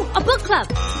 Ooh, a book club.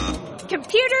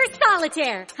 Computer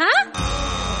solitaire, huh?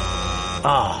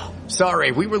 Ah,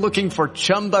 sorry, we were looking for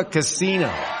Chumba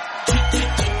Casino.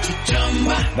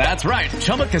 That's right,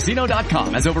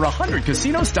 ChumbaCasino.com has over 100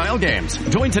 casino-style games.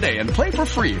 Join today and play for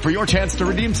free for your chance to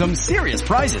redeem some serious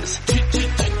prizes.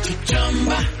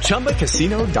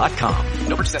 ChumbaCasino.com.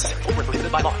 No purchase necessary. Void where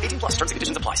prohibited by law. 18+ terms and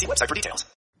conditions apply. See website for details.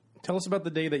 Tell us about the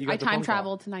day that you got the phone time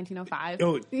traveled to 1905.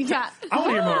 Oh, yeah. I want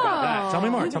to hear more about that. Tell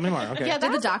me more. Okay. Yeah,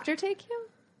 did the doctor take you?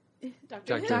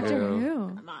 Doctor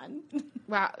Who. Come on.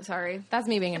 Wow, sorry. That's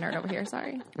me being a nerd over here.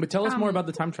 Sorry. But tell us more about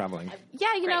the time traveling.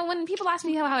 Yeah, when people ask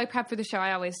me how I prep for the show,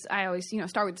 I always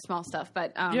start with the small stuff.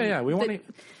 But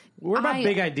we're about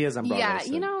big ideas on Broadway. Yeah,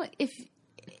 so. if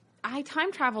I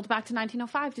time traveled back to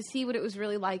 1905 to see what it was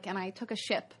really like, and I took a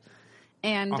ship.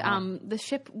 And the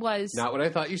ship was... Not what I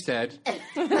thought you said. All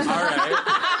right.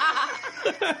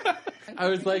 I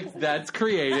was like, that's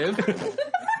creative.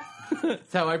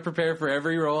 That's how I prepare for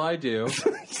every role I do.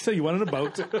 So you wanted a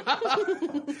boat.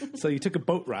 So you took a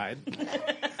boat ride.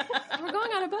 We're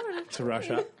going on a boat ride. To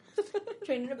Russia.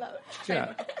 Training a boat.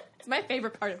 Yeah. It's my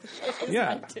favorite part of the show.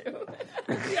 Yeah.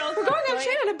 We're going on a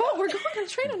train on a boat. We're going on a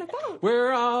train on a boat.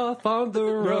 We're off on the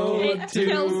road to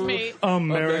kills me.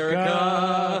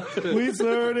 America. We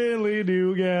certainly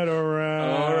do get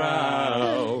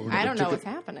around. I don't know what's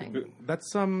happening.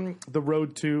 That's the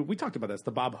road to... We talked about this.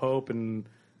 The Bob Hope and...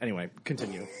 Anyway,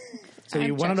 continue. So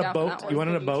you wanted a boat. You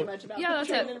wanted a boat. Yeah, that's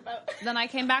it. Then I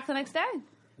came back the next day.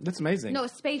 That's amazing. No, a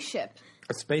spaceship.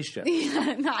 A spaceship.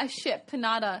 Yeah, not a ship,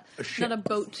 not a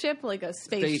boat ship, like a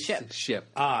spaceship. Ship.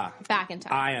 Back in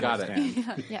time. I understand.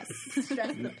 Got it. Yes.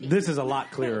 This is a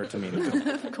lot clearer to me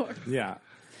now. Of course. Yeah.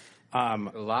 A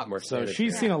lot more. So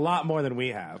she's seen a lot more than we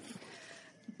have.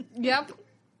 Yep.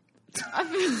 All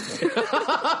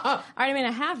right, I'm in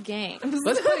a half game.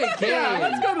 Let's play a game. Yeah,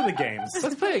 let's go to the games.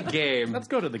 Let's play a game. Let's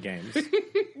go to the games.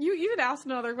 You even asked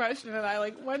another question, and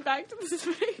I went back to the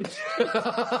speech. You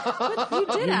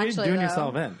did actually. You're doing though.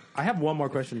 yourself in. I have one more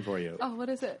question for you. Oh, what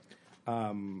is it?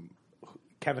 Kevin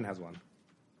has one.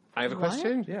 I have a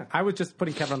question? Yeah. I was just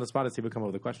putting Kevin on the spot to see if he would come up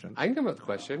with a question. I can come up with a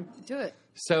question. Do it.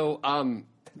 So,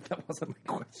 that wasn't my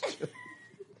question.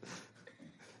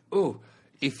 Ooh,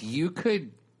 if you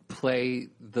could play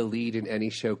the lead in any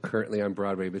show currently on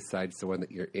Broadway besides the one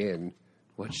that you're in,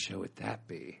 what show would that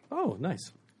be? Oh,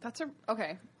 nice.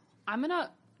 Okay. I'm gonna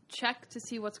check to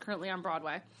see what's currently on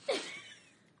Broadway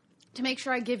to make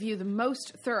sure I give you the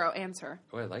most thorough answer.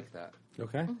 Oh, I like that.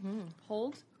 Okay.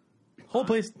 Hold,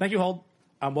 please. Thank you, hold.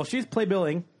 While she's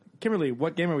playbilling, Kimberly,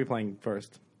 what game are we playing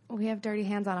first? We have Dirty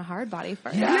Hands on a Hard Body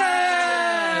first.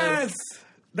 Yes!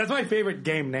 That's my favorite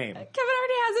game name. Kevin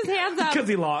already has his hands up. Because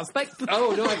he lost. But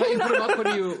Oh, no, I thought you put them up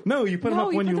when you... No, you put them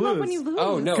up when you lose.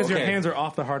 Oh, no, Because your okay. hands are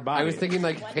off the hard body. I was thinking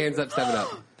like hands up, 7-Up.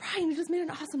 Brian, you just made an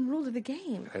awesome rule to the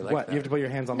game. I like What? that. You have to put your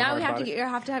hands on the Now hard we have body?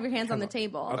 to have your hands on the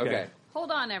table. Okay.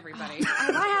 Hold on, everybody.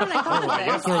 Why haven't I thought of I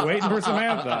guess this? we're waiting for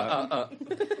Samantha.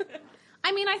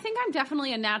 I mean, I think I'm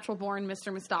definitely a natural born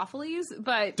Mr. Mistopheles,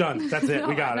 but Done. That's it.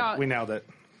 We got No, it. We nailed it.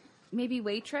 maybe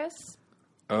waitress.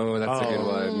 Oh, that's a good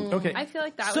one. Okay. I feel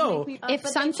like that So- would make me. If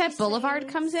Sunset Boulevard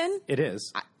comes in, It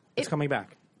is. It's coming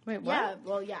back. Wait, what? Yeah,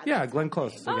 well, yeah. Yeah, Glenn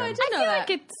Close. Oh, again. I did I know feel that.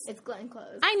 like It's Glenn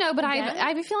Close. I know, but Again? I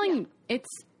have a feeling it's.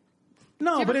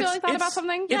 No, Do you but ever it's feel like that it's, about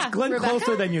something? It's Yeah, Glenn Rebecca?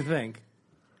 Closer than you think.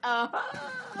 That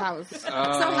was. So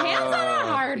hands on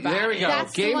a hard body. There we go.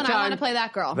 That's Game the one time. I want to play.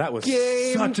 That girl. That was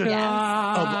Game such a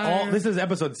time. of all. This is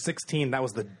episode 16. That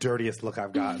was the dirtiest look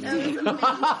I've gotten.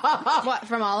 What,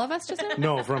 from all of us just now?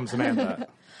 No, from Samantha.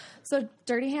 So,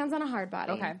 Dirty Hands on a Hard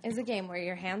Body Okay. is a game where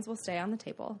your hands will stay on the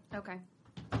table. Okay.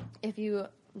 If you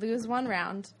lose one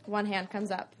round, one hand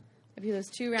comes up. If you lose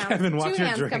 2 rounds, Kevin, watch 2 your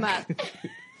hands drink. come up.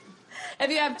 If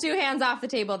you have 2 hands off the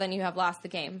table, then you have lost the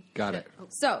game. Got it.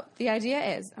 So, the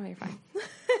idea is... Oh, you're fine.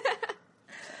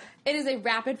 It is a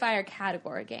rapid-fire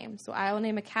category game. So, I will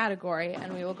name a category,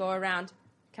 and we will go around...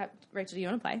 Rachel, do you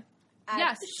want to play?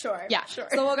 Yes. Sure. Yeah. Sure.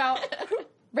 So, we'll go...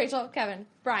 Rachel, Kevin,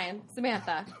 Brian,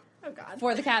 Samantha... Oh, God.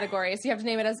 For the category. So you have to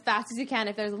name it as fast as you can.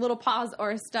 If there's a little pause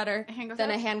or a stutter, A hand goes then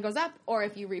up? a hand goes up. Or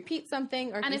if you repeat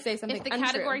something, or if And you say something if the untrue.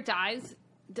 category dies,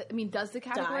 does the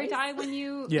category Dies? die when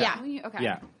you? Yeah. When you, okay.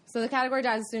 Yeah. So the category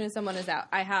dies as soon as someone is out.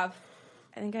 I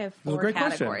think I have 4 great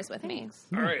question. categories with me.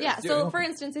 All right. Yeah, let's do so it. for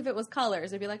instance, if it was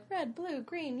colors, it'd be like red, blue,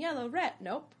 green, yellow, red.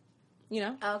 Nope. You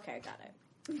know? Okay, got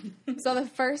it. So the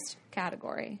first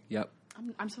category. Yep.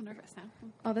 I'm so nervous now.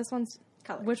 Oh, this one's...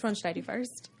 Colors. Which one should I do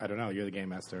first? I don't know. You're the game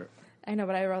master. I know,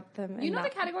 but I wrote them in You know the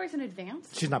not- categories in advance?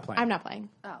 She's not playing. I'm not playing.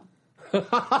 Oh.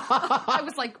 I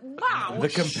was like, wow. The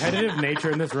competitive nature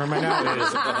in this room right now is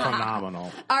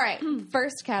phenomenal. All right,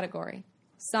 first category.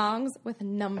 Songs with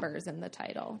numbers in the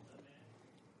title.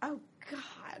 Oh,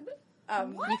 God.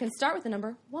 You can start with the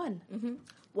number 1. Mm-hmm.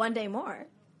 One Day More.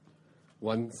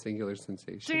 One singular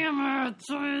sensation. Damn it,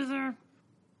 so easy.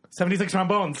 76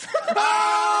 trombones.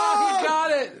 Oh, he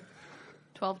got it.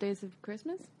 12 Days of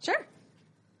Christmas? Sure.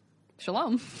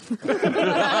 Shalom.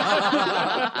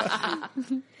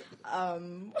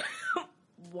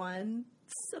 Once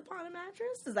Upon a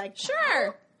Mattress? Is that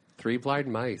Sure. 3 Blind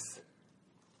Mice.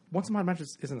 Once Upon a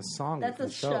Mattress isn't a song. That's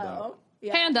it's a show. though.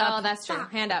 Yeah. Hand up. Oh, that's true.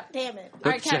 Hand up. Damn it.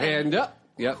 All right, Put your Kevin. hand up.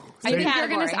 Yep. I think you're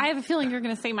category. gonna. I have a feeling you're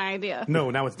gonna say my idea. No,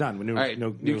 now it's done. New, All right.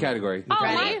 New category. Oh,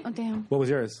 Ready? my, oh, damn. What was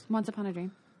yours? Once Upon a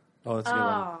Dream. Oh, that's a good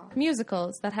one.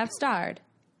 Musicals that have starred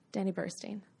Danny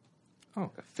Burstein.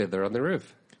 Oh, Fiddler on the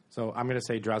Roof. so I'm going to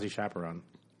say Drowsy Chaperone.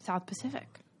 South Pacific.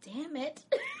 Damn it.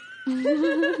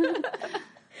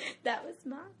 That was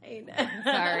mine.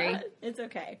 Sorry. It's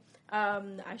okay.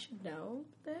 I should know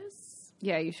this.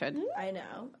 Yeah, you should. I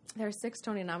know. There are 6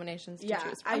 Tony nominations to Yeah,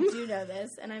 choose from. I do know this,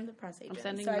 and I'm the press agent.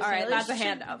 sending so you- I All right, really that's a should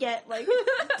hand up. Get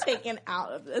taken out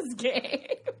of this game.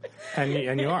 And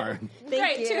you are. Thank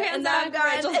Right, you. 2 hands And now up. I'm gone.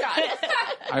 Rachel's got it.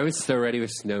 I was so ready with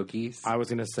Snow Geese. I was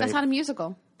going to say. That's not a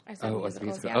musical. I said Oh, it was a musicals,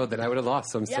 musical. yeah. Oh, then I would have lost,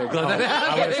 so I'm so Yeah. glad that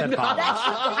I would have said pop.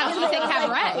 I was gonna say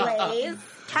cabaret. Plays.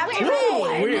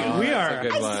 Cabaret. We That's a are.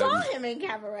 good I one. saw him in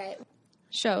Cabaret.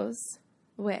 Shows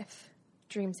with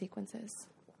dream sequences.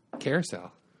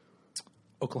 Carousel.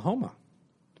 Oklahoma.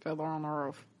 Fiddler on the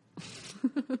Roof.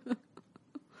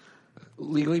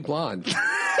 Legally Blonde.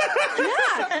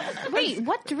 Wait,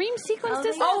 what dream sequence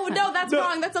is that? Oh, no, that's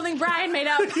wrong. That's something Brian made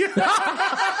up.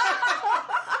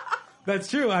 That's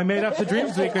true. I made up the dream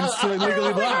sequence to Legally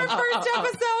Our Blonde. first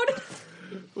episode.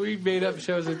 We made up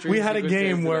shows of dream We had a sequences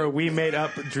game where today. we made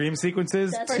up dream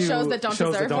sequences For to shows that don't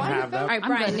deserve one. have them. All right,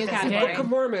 Brian, new category. Book of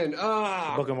Mormon.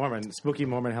 Ah. Book of Mormon, Spooky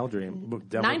Mormon Hell Dream.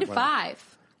 9 to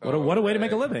 5. What a way to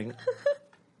make a living.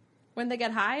 When they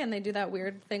get high and they do that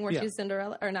weird thing where Yeah. she's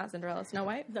Cinderella, or not Cinderella, Snow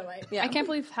White. No way. Yeah. I can't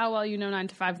believe how well you know 9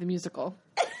 to 5, the musical.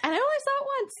 And I only saw it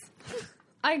once.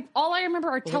 All I remember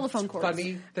are telephone cords.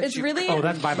 Funny that It's you... really. Oh,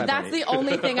 that's Bye Bye That's Birdie. the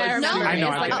only thing I remember. I know,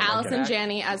 is I like get it, I Allison get it.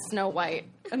 Janney as Snow White,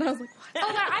 and I was like, what?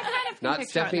 Oh, I kind of can Not picture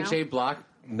Stephanie it now. J. Block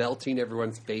melting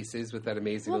everyone's faces with that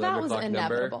amazing Well, that 11 was o'clock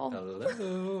inevitable. number.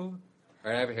 Hello.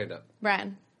 All right, I have a hand up.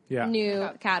 Brian. Yeah. New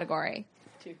category.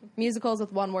 Musicals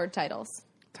with one-word titles.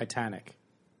 Titanic.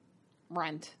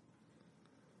 Rent.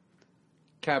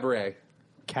 Cabaret.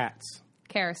 Cats.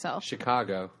 Carousel.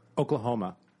 Chicago.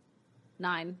 Oklahoma.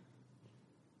 9.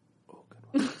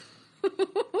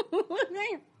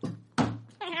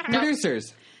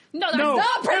 Producers. No, No. The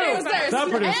producers. The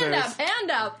producers. Hand up.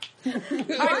 Hand up. All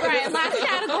right, Brian, last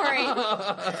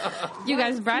category. You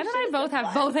guys, Brian and I both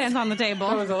have both hands on the table.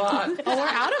 That was a lot. Oh, we're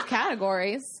out of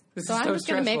categories. This So is I'm so just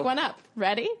going to make stressful. one up.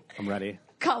 Ready? I'm ready.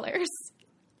 Colors.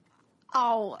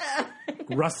 Oh.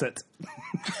 Russet.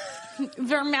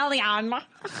 Vermilion.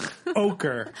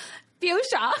 Ochre.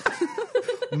 Fuchsia.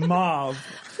 Mauve.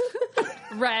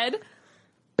 Red.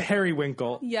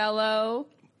 Periwinkle. Yellow.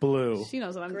 Blue. She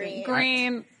knows what I'm Green. doing.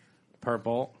 Green.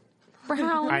 Purple.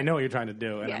 Brown. I know what you're trying to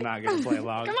do, and I'm not going to play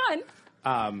along. Come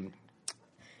on.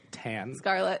 Tan.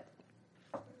 Scarlet.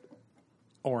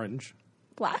 Orange.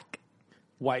 Black.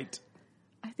 White.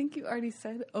 I think you already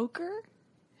said ochre.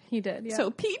 He did, yeah.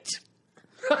 So peach.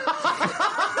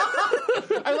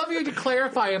 I love you to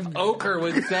clarify if ochre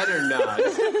was said or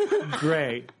not.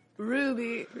 Gray.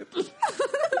 Ruby.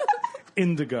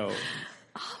 Indigo.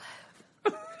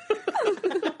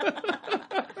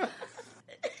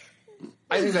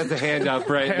 I think that's a hand up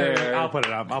right there. I'll put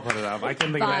it up. I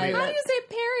couldn't think of any. How do you say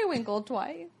periwinkle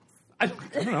twice? I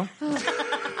don't know.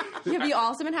 Have you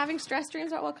also been having stress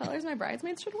dreams about what colors my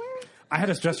bridesmaids should wear? I had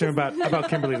a stress dream about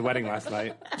Kimberly's wedding last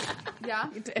night. Yeah.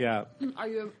 Yeah. Are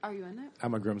you in it?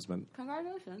 I'm a groomsman.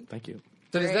 Congratulations. Thank you.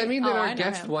 So does that mean that Oh, our I know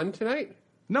guest him. won tonight?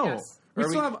 No. Yes. We Are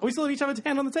still we- have each other's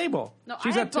hand on the table. No,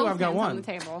 She's I got have two. both I've got hands one. on the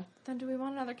table. Then do we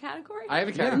want another category? I have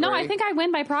a category. No, I think I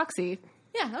win by proxy.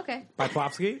 Yeah, okay. By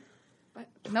Plopsky?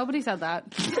 Nobody said that.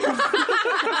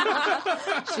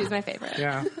 She's my favorite.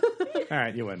 Yeah. All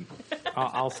right, you win.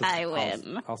 I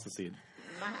win. I'll secede.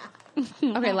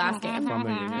 Okay, last game. From the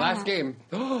union. Last game.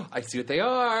 Oh, I see what they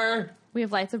are. We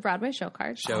have Lights of Broadway show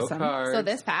cards. Show cards. So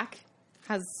this pack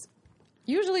has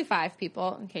usually 5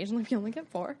 people. Occasionally we only get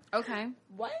 4. Okay.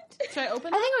 What? Should I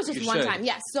open I think it was just You one should. time.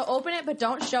 Yes. So open it, but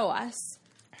don't show us.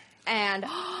 And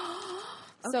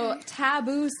so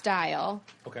taboo style,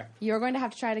 Okay. you're going to have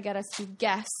to try to get us to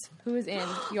guess who is in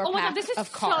your Oh my pack god, this is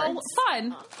of cards. so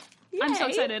fun. I'm so Yay.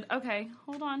 excited. Okay,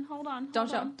 hold on. Don't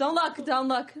show. Don't look. Don't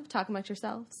look. Talk amongst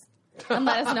yourselves. And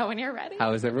let us know when you're ready.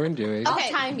 How is everyone doing? I'll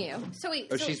time you. So wait.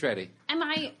 Oh, so she's ready.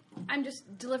 I'm just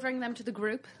delivering them to the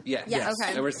group. Yes. Yes.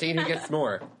 Okay. And we're seeing who gets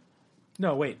more.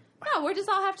 No, wait. No, we just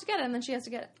all have to get it, and then she has to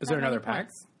get it. Is there that many another pack?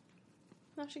 points.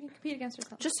 No, she can compete against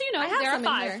herself. Just so you know, I have there are some in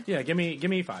 5. here. Yeah, give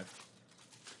me 5.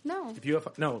 No. If you have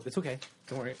no, it's okay.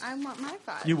 Don't worry. I want my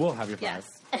 5. You will have your 5.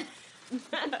 Yes.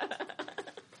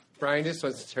 Brian just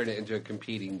wants to turn it into a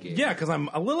competing game. Yeah, because I'm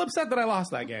a little upset that I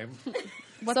lost that game.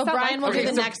 So Brian will Okay, do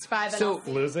the so- next 5. And So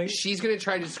Losing? she's going to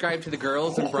try to describe to the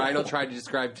girls, and Brian will try to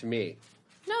describe to me.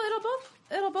 no,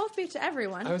 it'll both be to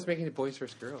everyone. I was making it boys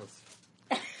versus girls.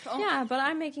 Yeah, but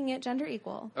I'm making it gender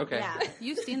equal. Okay. Yeah,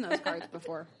 you've seen those cards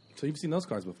before. So you've seen those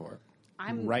cards before.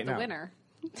 I'm Right the now. winner.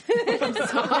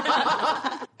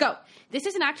 Go. This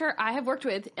is an actor I have worked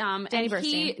with. Danny and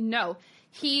Burstein.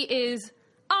 He is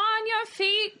on your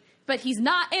feet, but he's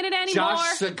not in it anymore.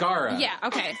 Josh Segarra. Yeah,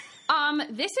 okay.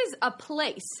 This is a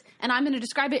place, and I'm going to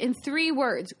describe it in 3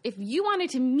 words. If you wanted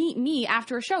to meet me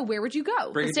after a show, where would you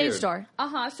go? Bring The it stage dude. store.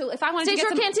 So if I wanted Stage to get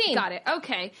Door some, Canteen. Got it.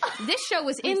 Okay. This show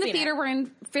was in We've the seen theater it. we're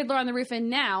in Fiddler on the Roof in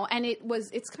now, and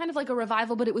it's kind of like a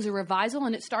revival, but it was a revisal,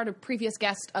 and it starred a previous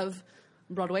guest of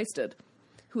Broadwasted,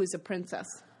 who is a princess.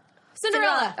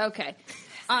 Cinderella. Okay.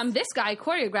 This guy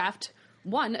choreographed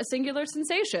won a singular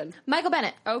sensation. Michael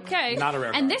Bennett. Okay. Not a rare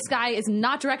And find. this guy is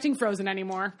not directing Frozen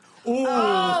anymore.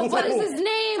 Oh, what is his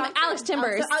name? Alex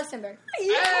Timbers. Alex Timber.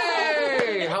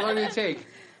 Hey! How long did it take?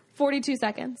 42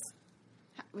 seconds.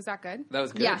 Was that good? That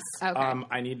was good. Yes. Okay.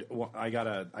 I got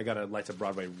a Lights of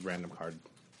Broadway random card.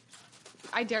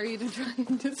 I dare you to try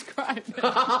and describe it.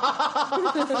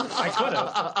 I could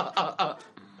have.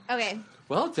 Okay.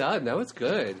 Well done. That was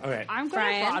good. Okay. I'm good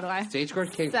Brian. at Broadway. Stage Door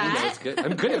Canteen. Set. That was good.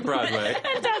 I'm good at Broadway.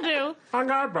 Tattoo. I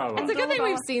got Broadway. It's a good thing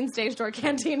we've seen Stage Door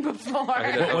Canteen before.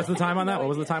 What's the time on that? What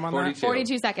was the time on 42.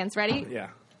 42 seconds. Ready? that? Yeah.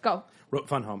 Go. Wrote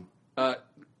Fun Home. Beth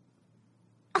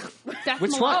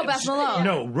Which Malone. one? Oh, Beth Malone.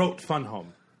 No, wrote Fun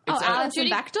Home. Oh, Alison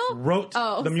Bechtel? Wrote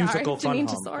Oh, the musical sorry. Fun Janine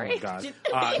Home. Tesori.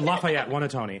 Oh, God. Lafayette won a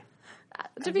Tony.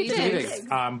 To be Diggs. Diggs.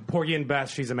 Porgy and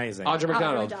Bess, she's amazing. Audra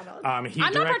McDonald. He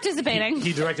I'm not participating.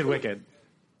 He directed Wicked.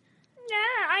 Yeah,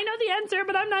 I know the answer,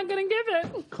 but I'm not going to give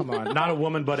it. Come on, not a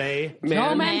woman, but a Man.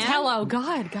 Joe Mantello.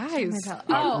 God, guys.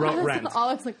 wrote Rent. Oh,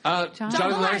 it's like John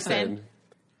Larson. Larson.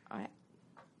 all right.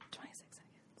 26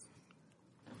 seconds.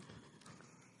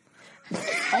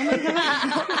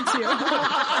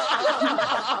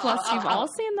 Plus, you've all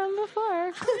seen them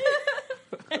before.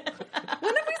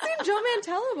 When have we seen Joe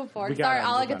Mantello before? We got Sorry, him,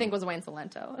 all I we could got think him. was Wayne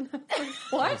Cilento.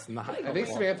 What? It's not. I think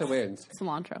Samantha wins.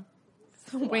 Cilantro.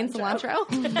 Wayne Cilantro?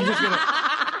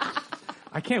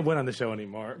 I can't win on the show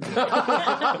anymore.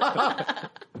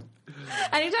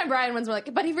 Anytime Brian wins, we're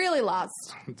like, but he really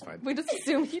lost. It's fine. We just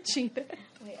assume he cheated.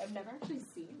 Wait, I've never actually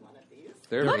seen one of these.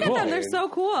 They're Look at them. They're so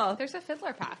cool. There's a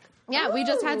Fiddler pack. Yeah, we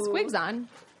just had Ooh. Squigs on,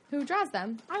 who draws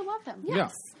them. I love them. Yeah.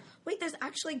 Wait, there's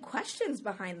actually questions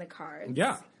behind the cards.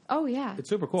 Yeah. Oh, yeah. It's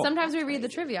super cool. Sometimes we read the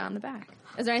trivia on the back.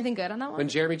 Is there anything good on that one? When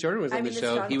Jeremy Jordan was on the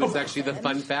show, he was actually the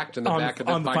fun fact on the back of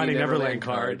the Finding Neverland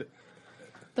card.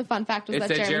 The fun fact was It that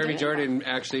said Jeremy Jordan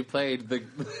actually played the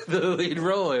lead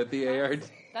role at the ARD.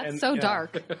 That's so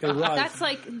dark. It was. That's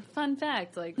like fun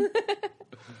fact. Like,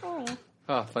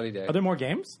 Oh, funny day. Are there more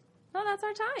games? Oh, that's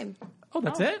our time. Oh,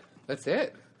 that's it? That's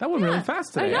it. That went really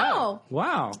fast today. I know.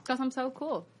 Wow. because I'm so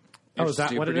cool. Oh, is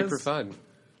that what it Super is? duper fun.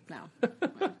 No.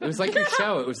 It was like your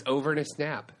show. It was over in a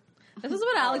snap. This is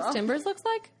what Alex Timbers looks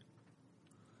like?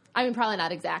 I mean, probably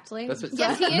not exactly. That's what-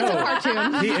 Yes, he is a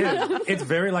cartoon. He is. It's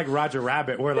very like Roger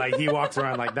Rabbit, where like he walks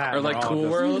around like that. Or and like we're all Cool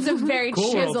just- World. It's a very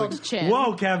Cool World's chiseled like, chin.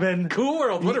 Whoa, Kevin. Cool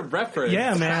World. What a reference.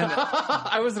 Yeah, man.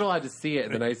 I wasn't allowed to see it,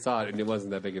 and then I saw it, and it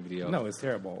wasn't that big of a deal. No, it's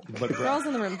terrible. But Girls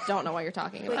in the room don't know what you're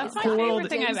talking about. That's my Cool favorite World-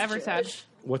 thing I've ever said.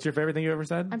 what's your favorite thing you ever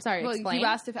said? I'm sorry, Well, explain. you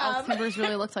asked if Alex Timbers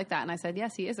really looked like that, and I said,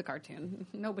 yes, he is a cartoon.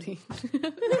 Nobody.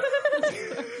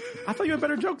 I thought you had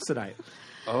better jokes tonight.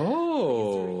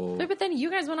 Oh. But then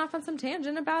you guys went off on some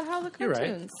tangent about how the You're right.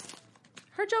 cartoons.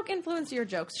 Her joke influenced your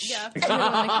jokes.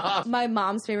 Yeah. My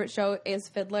mom's favorite show is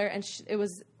Fiddler, and it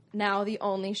was now the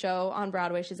only show on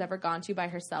Broadway she's ever gone to by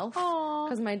herself.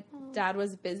 Because my dad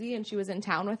was busy, and she was in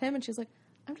town with him, and she was like,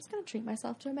 I'm just going to treat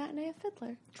myself to a matinee of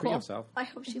Fiddler. Treat yourself. I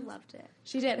hope she loved it.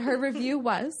 She did. Her review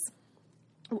was,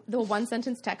 the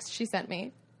one-sentence text she sent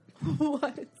me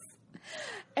was,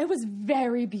 it was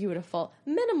very beautiful.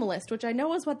 Minimalist, which I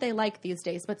know is what they like these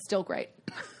days, but still great.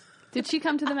 Did she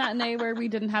come to the matinee where we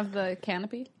didn't have the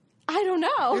canopy? I don't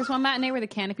know. There's one matinee where the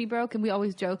canopy broke, and we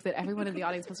always joke that everyone in the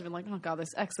audience must have been like, oh, God,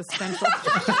 this existential.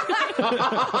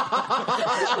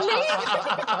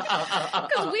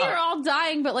 Because we were all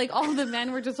dying, but, like, all the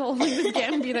men were just holding this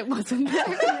canopy that wasn't there.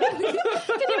 Can you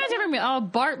imagine everyone being, oh,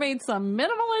 Bart made some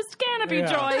minimalist canopy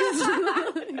choice.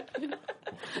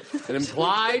 An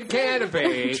implied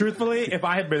canopy. Truthfully, if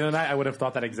I had been in that, I would have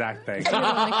thought that exact thing.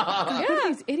 What do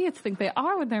these idiots think they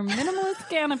are with their minimalist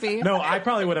canopy? No, I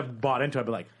probably would have bought into it. I'd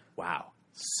be like, wow,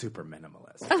 super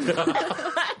minimalist.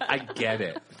 I get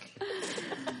it.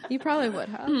 You probably would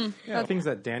have. Yeah, things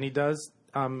that Danny does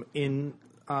in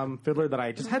Fiddler that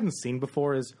I just hadn't seen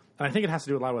before is, and I think it has to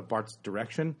do a lot with Bart's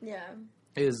direction,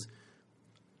 is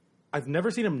I've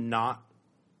never seen him not,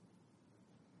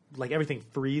 like, everything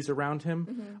freeze around him.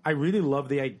 Mm-hmm. I really love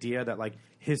the idea that, like,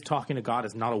 his talking to God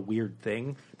is not a weird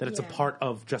thing, that it's a part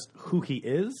of just who he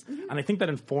is. Mm-hmm. And I think that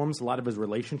informs a lot of his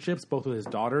relationships, both with his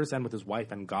daughters and with his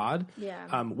wife and God.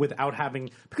 Without having,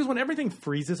 because when everything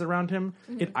freezes around him,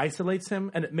 Mm-hmm. it isolates him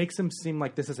and it makes him seem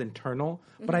like this is internal.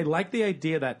 But I like the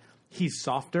idea that he's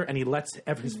softer and he lets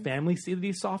his family see that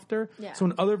he's softer. Yeah. So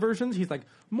in other versions, he's like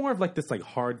more of like this like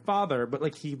hard father, but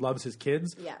like he loves his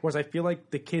kids. Yeah. Whereas I feel like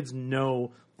the kids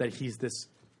know that he's this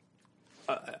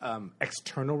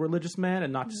external religious man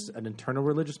and not just an internal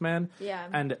religious man. Yeah.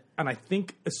 And I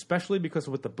think especially because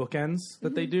with the bookends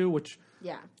that they do, which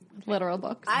Literal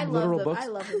books. I love Literal the books. I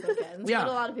love the bookends. Yeah.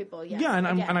 But a lot of people,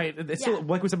 it's still,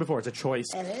 like we said before, it's a choice.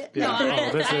 Edit. Yeah. No,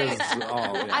 Oh, this is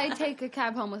I take a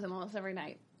cab home with him almost every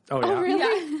night. Oh yeah.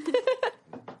 Really?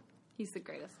 He's the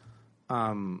greatest.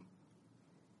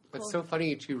 It's so funny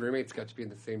you two roommates got to be in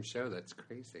the same show. That's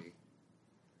crazy.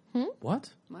 What?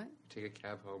 What? Take a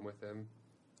cab home with him.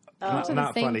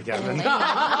 Not funny, Kevin.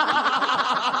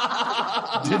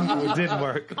 didn't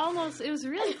work. Almost. It was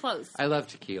really close. I love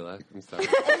tequila. I'm sorry.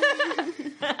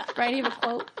 Brian, you have a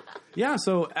quote? Yeah,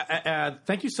 so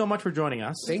thank you so much for joining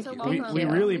us. Thank so you. welcome. We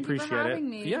really Thank you for appreciate it. having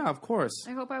me. Yeah, of course.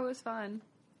 I hope I was fun.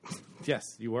 Yes,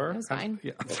 you were. It was fine.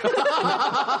 Yeah.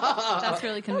 That's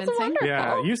really convincing.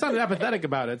 Yeah, you sounded apathetic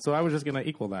about it, so I was just going to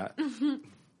equal that.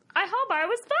 I hope I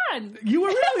was fun. You were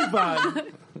really fun.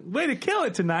 Way to kill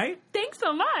it tonight. Thanks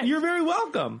so much. You're very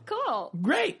welcome. cool.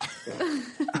 Great.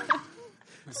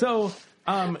 So,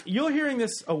 you're hearing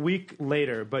this a week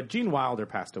later, but Gene Wilder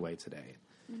passed away today.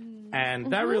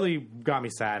 And that really got me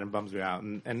sad and bums me out.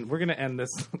 And we're going to end this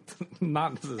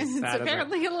not as It's sad as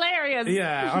apparently hilarious.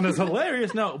 yeah, on this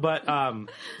hilarious note. But so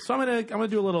I'm gonna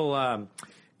do a little.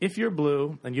 If you're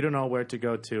blue and you don't know where to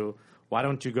go to, why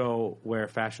don't you go where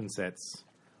fashion sits?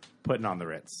 Putting on the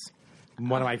Ritz.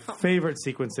 One of my favorite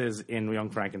sequences in Young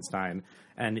Frankenstein.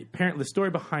 And apparently the story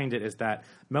behind it is that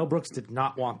Mel Brooks did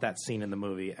not want that scene in the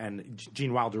movie, and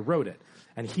Gene Wilder wrote it.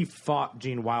 And he fought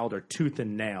Gene Wilder tooth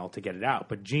and nail to get it out,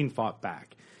 but Gene fought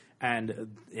back.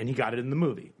 And he got it in the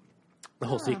movie. the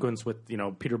whole sequence with,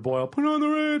 Peter Boyle, put on the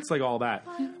Ritz, like all that.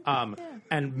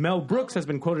 And Mel Brooks has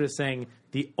been quoted as saying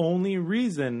the only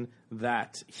reason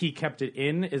that he kept it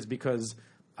in is because,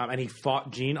 and he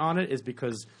fought Gene on it, is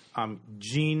because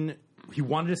Gene, he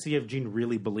wanted to see if Gene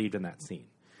really believed in that scene.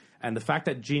 And the fact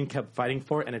that Gene kept fighting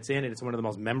for it, and it's one of the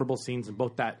most memorable scenes in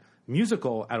both that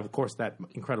musical and, of course, that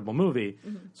incredible movie.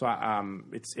 Mm-hmm. So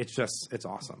it's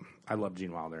awesome. I love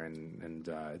Gene Wilder, and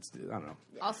it's, I don't know.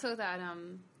 Also that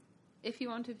if you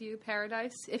want to view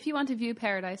paradise,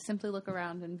 simply look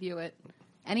around and view it.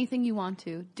 Anything you want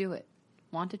to, do it.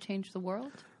 Want to change the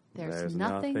world? There's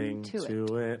nothing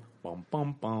to it. Bum,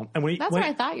 bum, bum. And that's where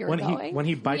I thought you were going. When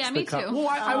he bites the cup. Too. Well,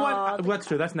 I went. That's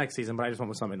true. That's next season. But I just went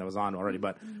with something that was on already.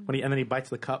 But then he bites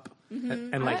the cup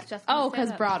and like.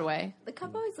 Because Broadway. The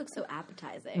cup always looks so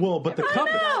appetizing. Well, but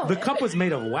the cup was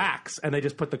made of wax, and they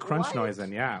just put the crunch noise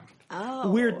in. Yeah.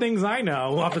 Oh. Weird things I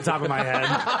know off the top of my head.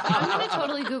 I'm gonna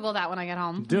totally Google that when I get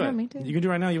home. Do it. Me too. You can do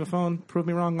it right now. You have a phone. Prove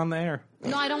me wrong on the air.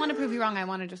 No, I don't want to prove you wrong. I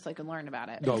want to just learn about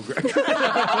it. Oh, great.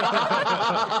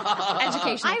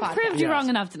 Educational I proved you wrong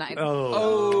enough tonight.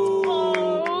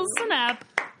 Oh, snap.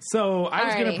 So I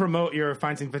was going to promote your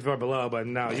Fine Scene 54 Below, but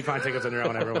no, you find tickets on your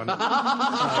own, everyone. No,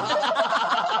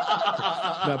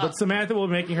 but Samantha will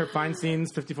be making her Fine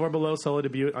Scenes 54 Below solo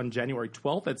debut on January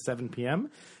 12th at 7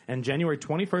 p.m. and January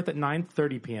 21st at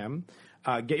 9:30 p.m.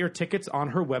 Get your tickets on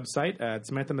her website at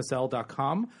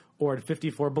SamanthaMassell.com or at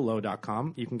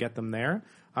 54below.com. You can get them there.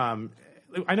 I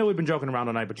know we've been joking around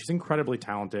all night, but she's incredibly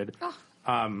talented.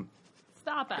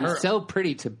 Stop it. You're so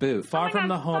pretty to boot. Far From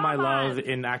the Home I Love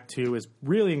in Act 2 is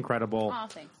really incredible. Oh,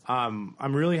 thanks.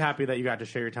 I'm really happy that you got to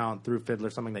share your talent through Fiddler,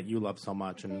 something that you love so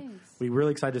much. And we're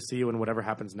really excited to see you in whatever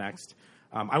happens next.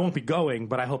 I won't be going,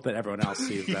 but I hope that everyone else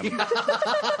sees them.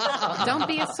 Don't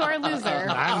be a sore loser.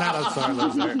 I'm not a sore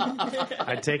loser.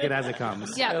 I take it as it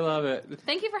comes. Yeah. I love it.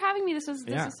 Thank you for having me. This was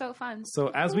so fun. So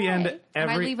as we end And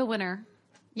I leave a winner.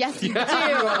 Yes, you do.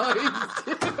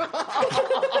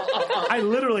 I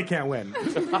literally can't win.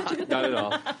 Not at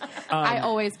all. I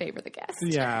always favor the guest.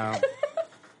 Yeah.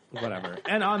 Whatever.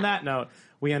 And on that note,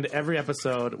 we end every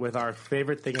episode with our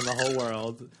favorite thing in the whole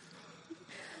world.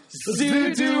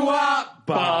 Doo-doo-wop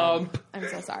bump. I'm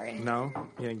so sorry. No?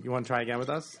 You want to try again with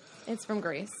us? It's from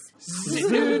Grease.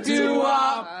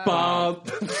 Doo-doo-wop bump.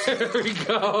 There we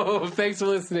go. Thanks for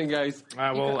listening, guys. You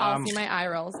can all see my eye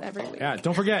rolls every week. Yeah,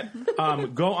 don't forget,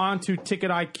 go on to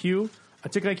TicketIQ,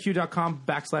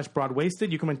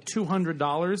 ticketiq.com/broadwasted. You can win $200.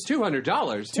 $200 to... $200?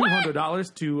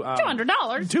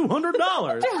 $200?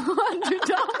 $200.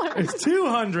 It's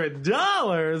 $200.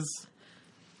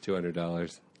 $200.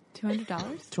 $200?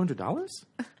 $200?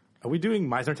 Are we doing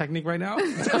Meisner technique right now?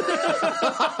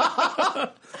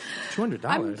 $200.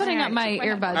 I'm putting up my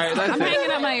earbuds. All right, I'm hanging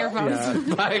up my earphones.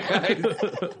 Yeah. Bye, guys.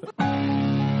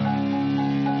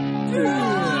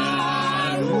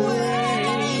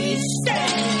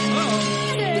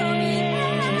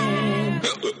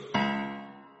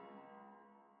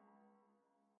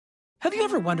 Have you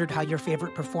ever wondered how your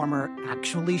favorite performer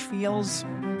actually feels?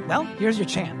 Well, here's your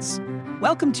chance.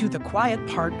 Welcome to The Quiet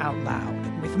Part Out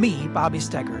Loud with me, Bobby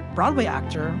Steggert, Broadway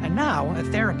actor and now a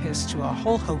therapist to a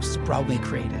whole host of Broadway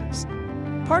creatives.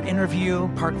 Part interview,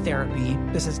 part therapy,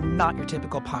 this is not your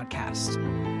typical podcast.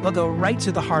 We'll go right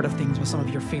to the heart of things with some of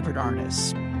your favorite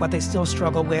artists, what they still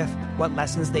struggle with, what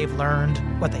lessons they've learned,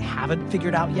 what they haven't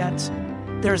figured out yet.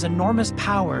 There's enormous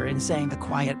power in saying the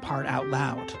quiet part out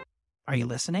loud. Are you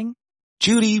listening?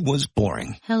 Judy was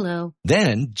boring. Hello.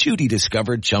 Then Judy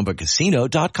discovered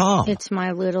ChumbaCasino.com. It's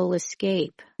my little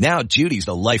escape. Now Judy's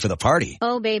the life of the party.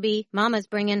 Oh, baby, mama's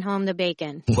bringing home the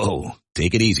bacon. Whoa,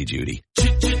 take it easy, Judy.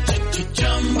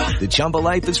 The Chumba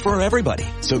life is for everybody.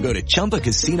 So go to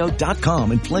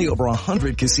ChumbaCasino.com and play over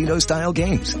 100 casino-style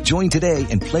games. Join today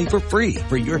and play for free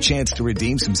for your chance to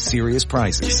redeem some serious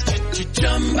prizes.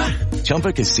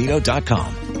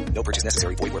 ChumbaCasino.com. No purchase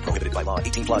necessary. Void where prohibited by law.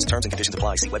 18+ terms and conditions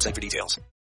apply. See website for details.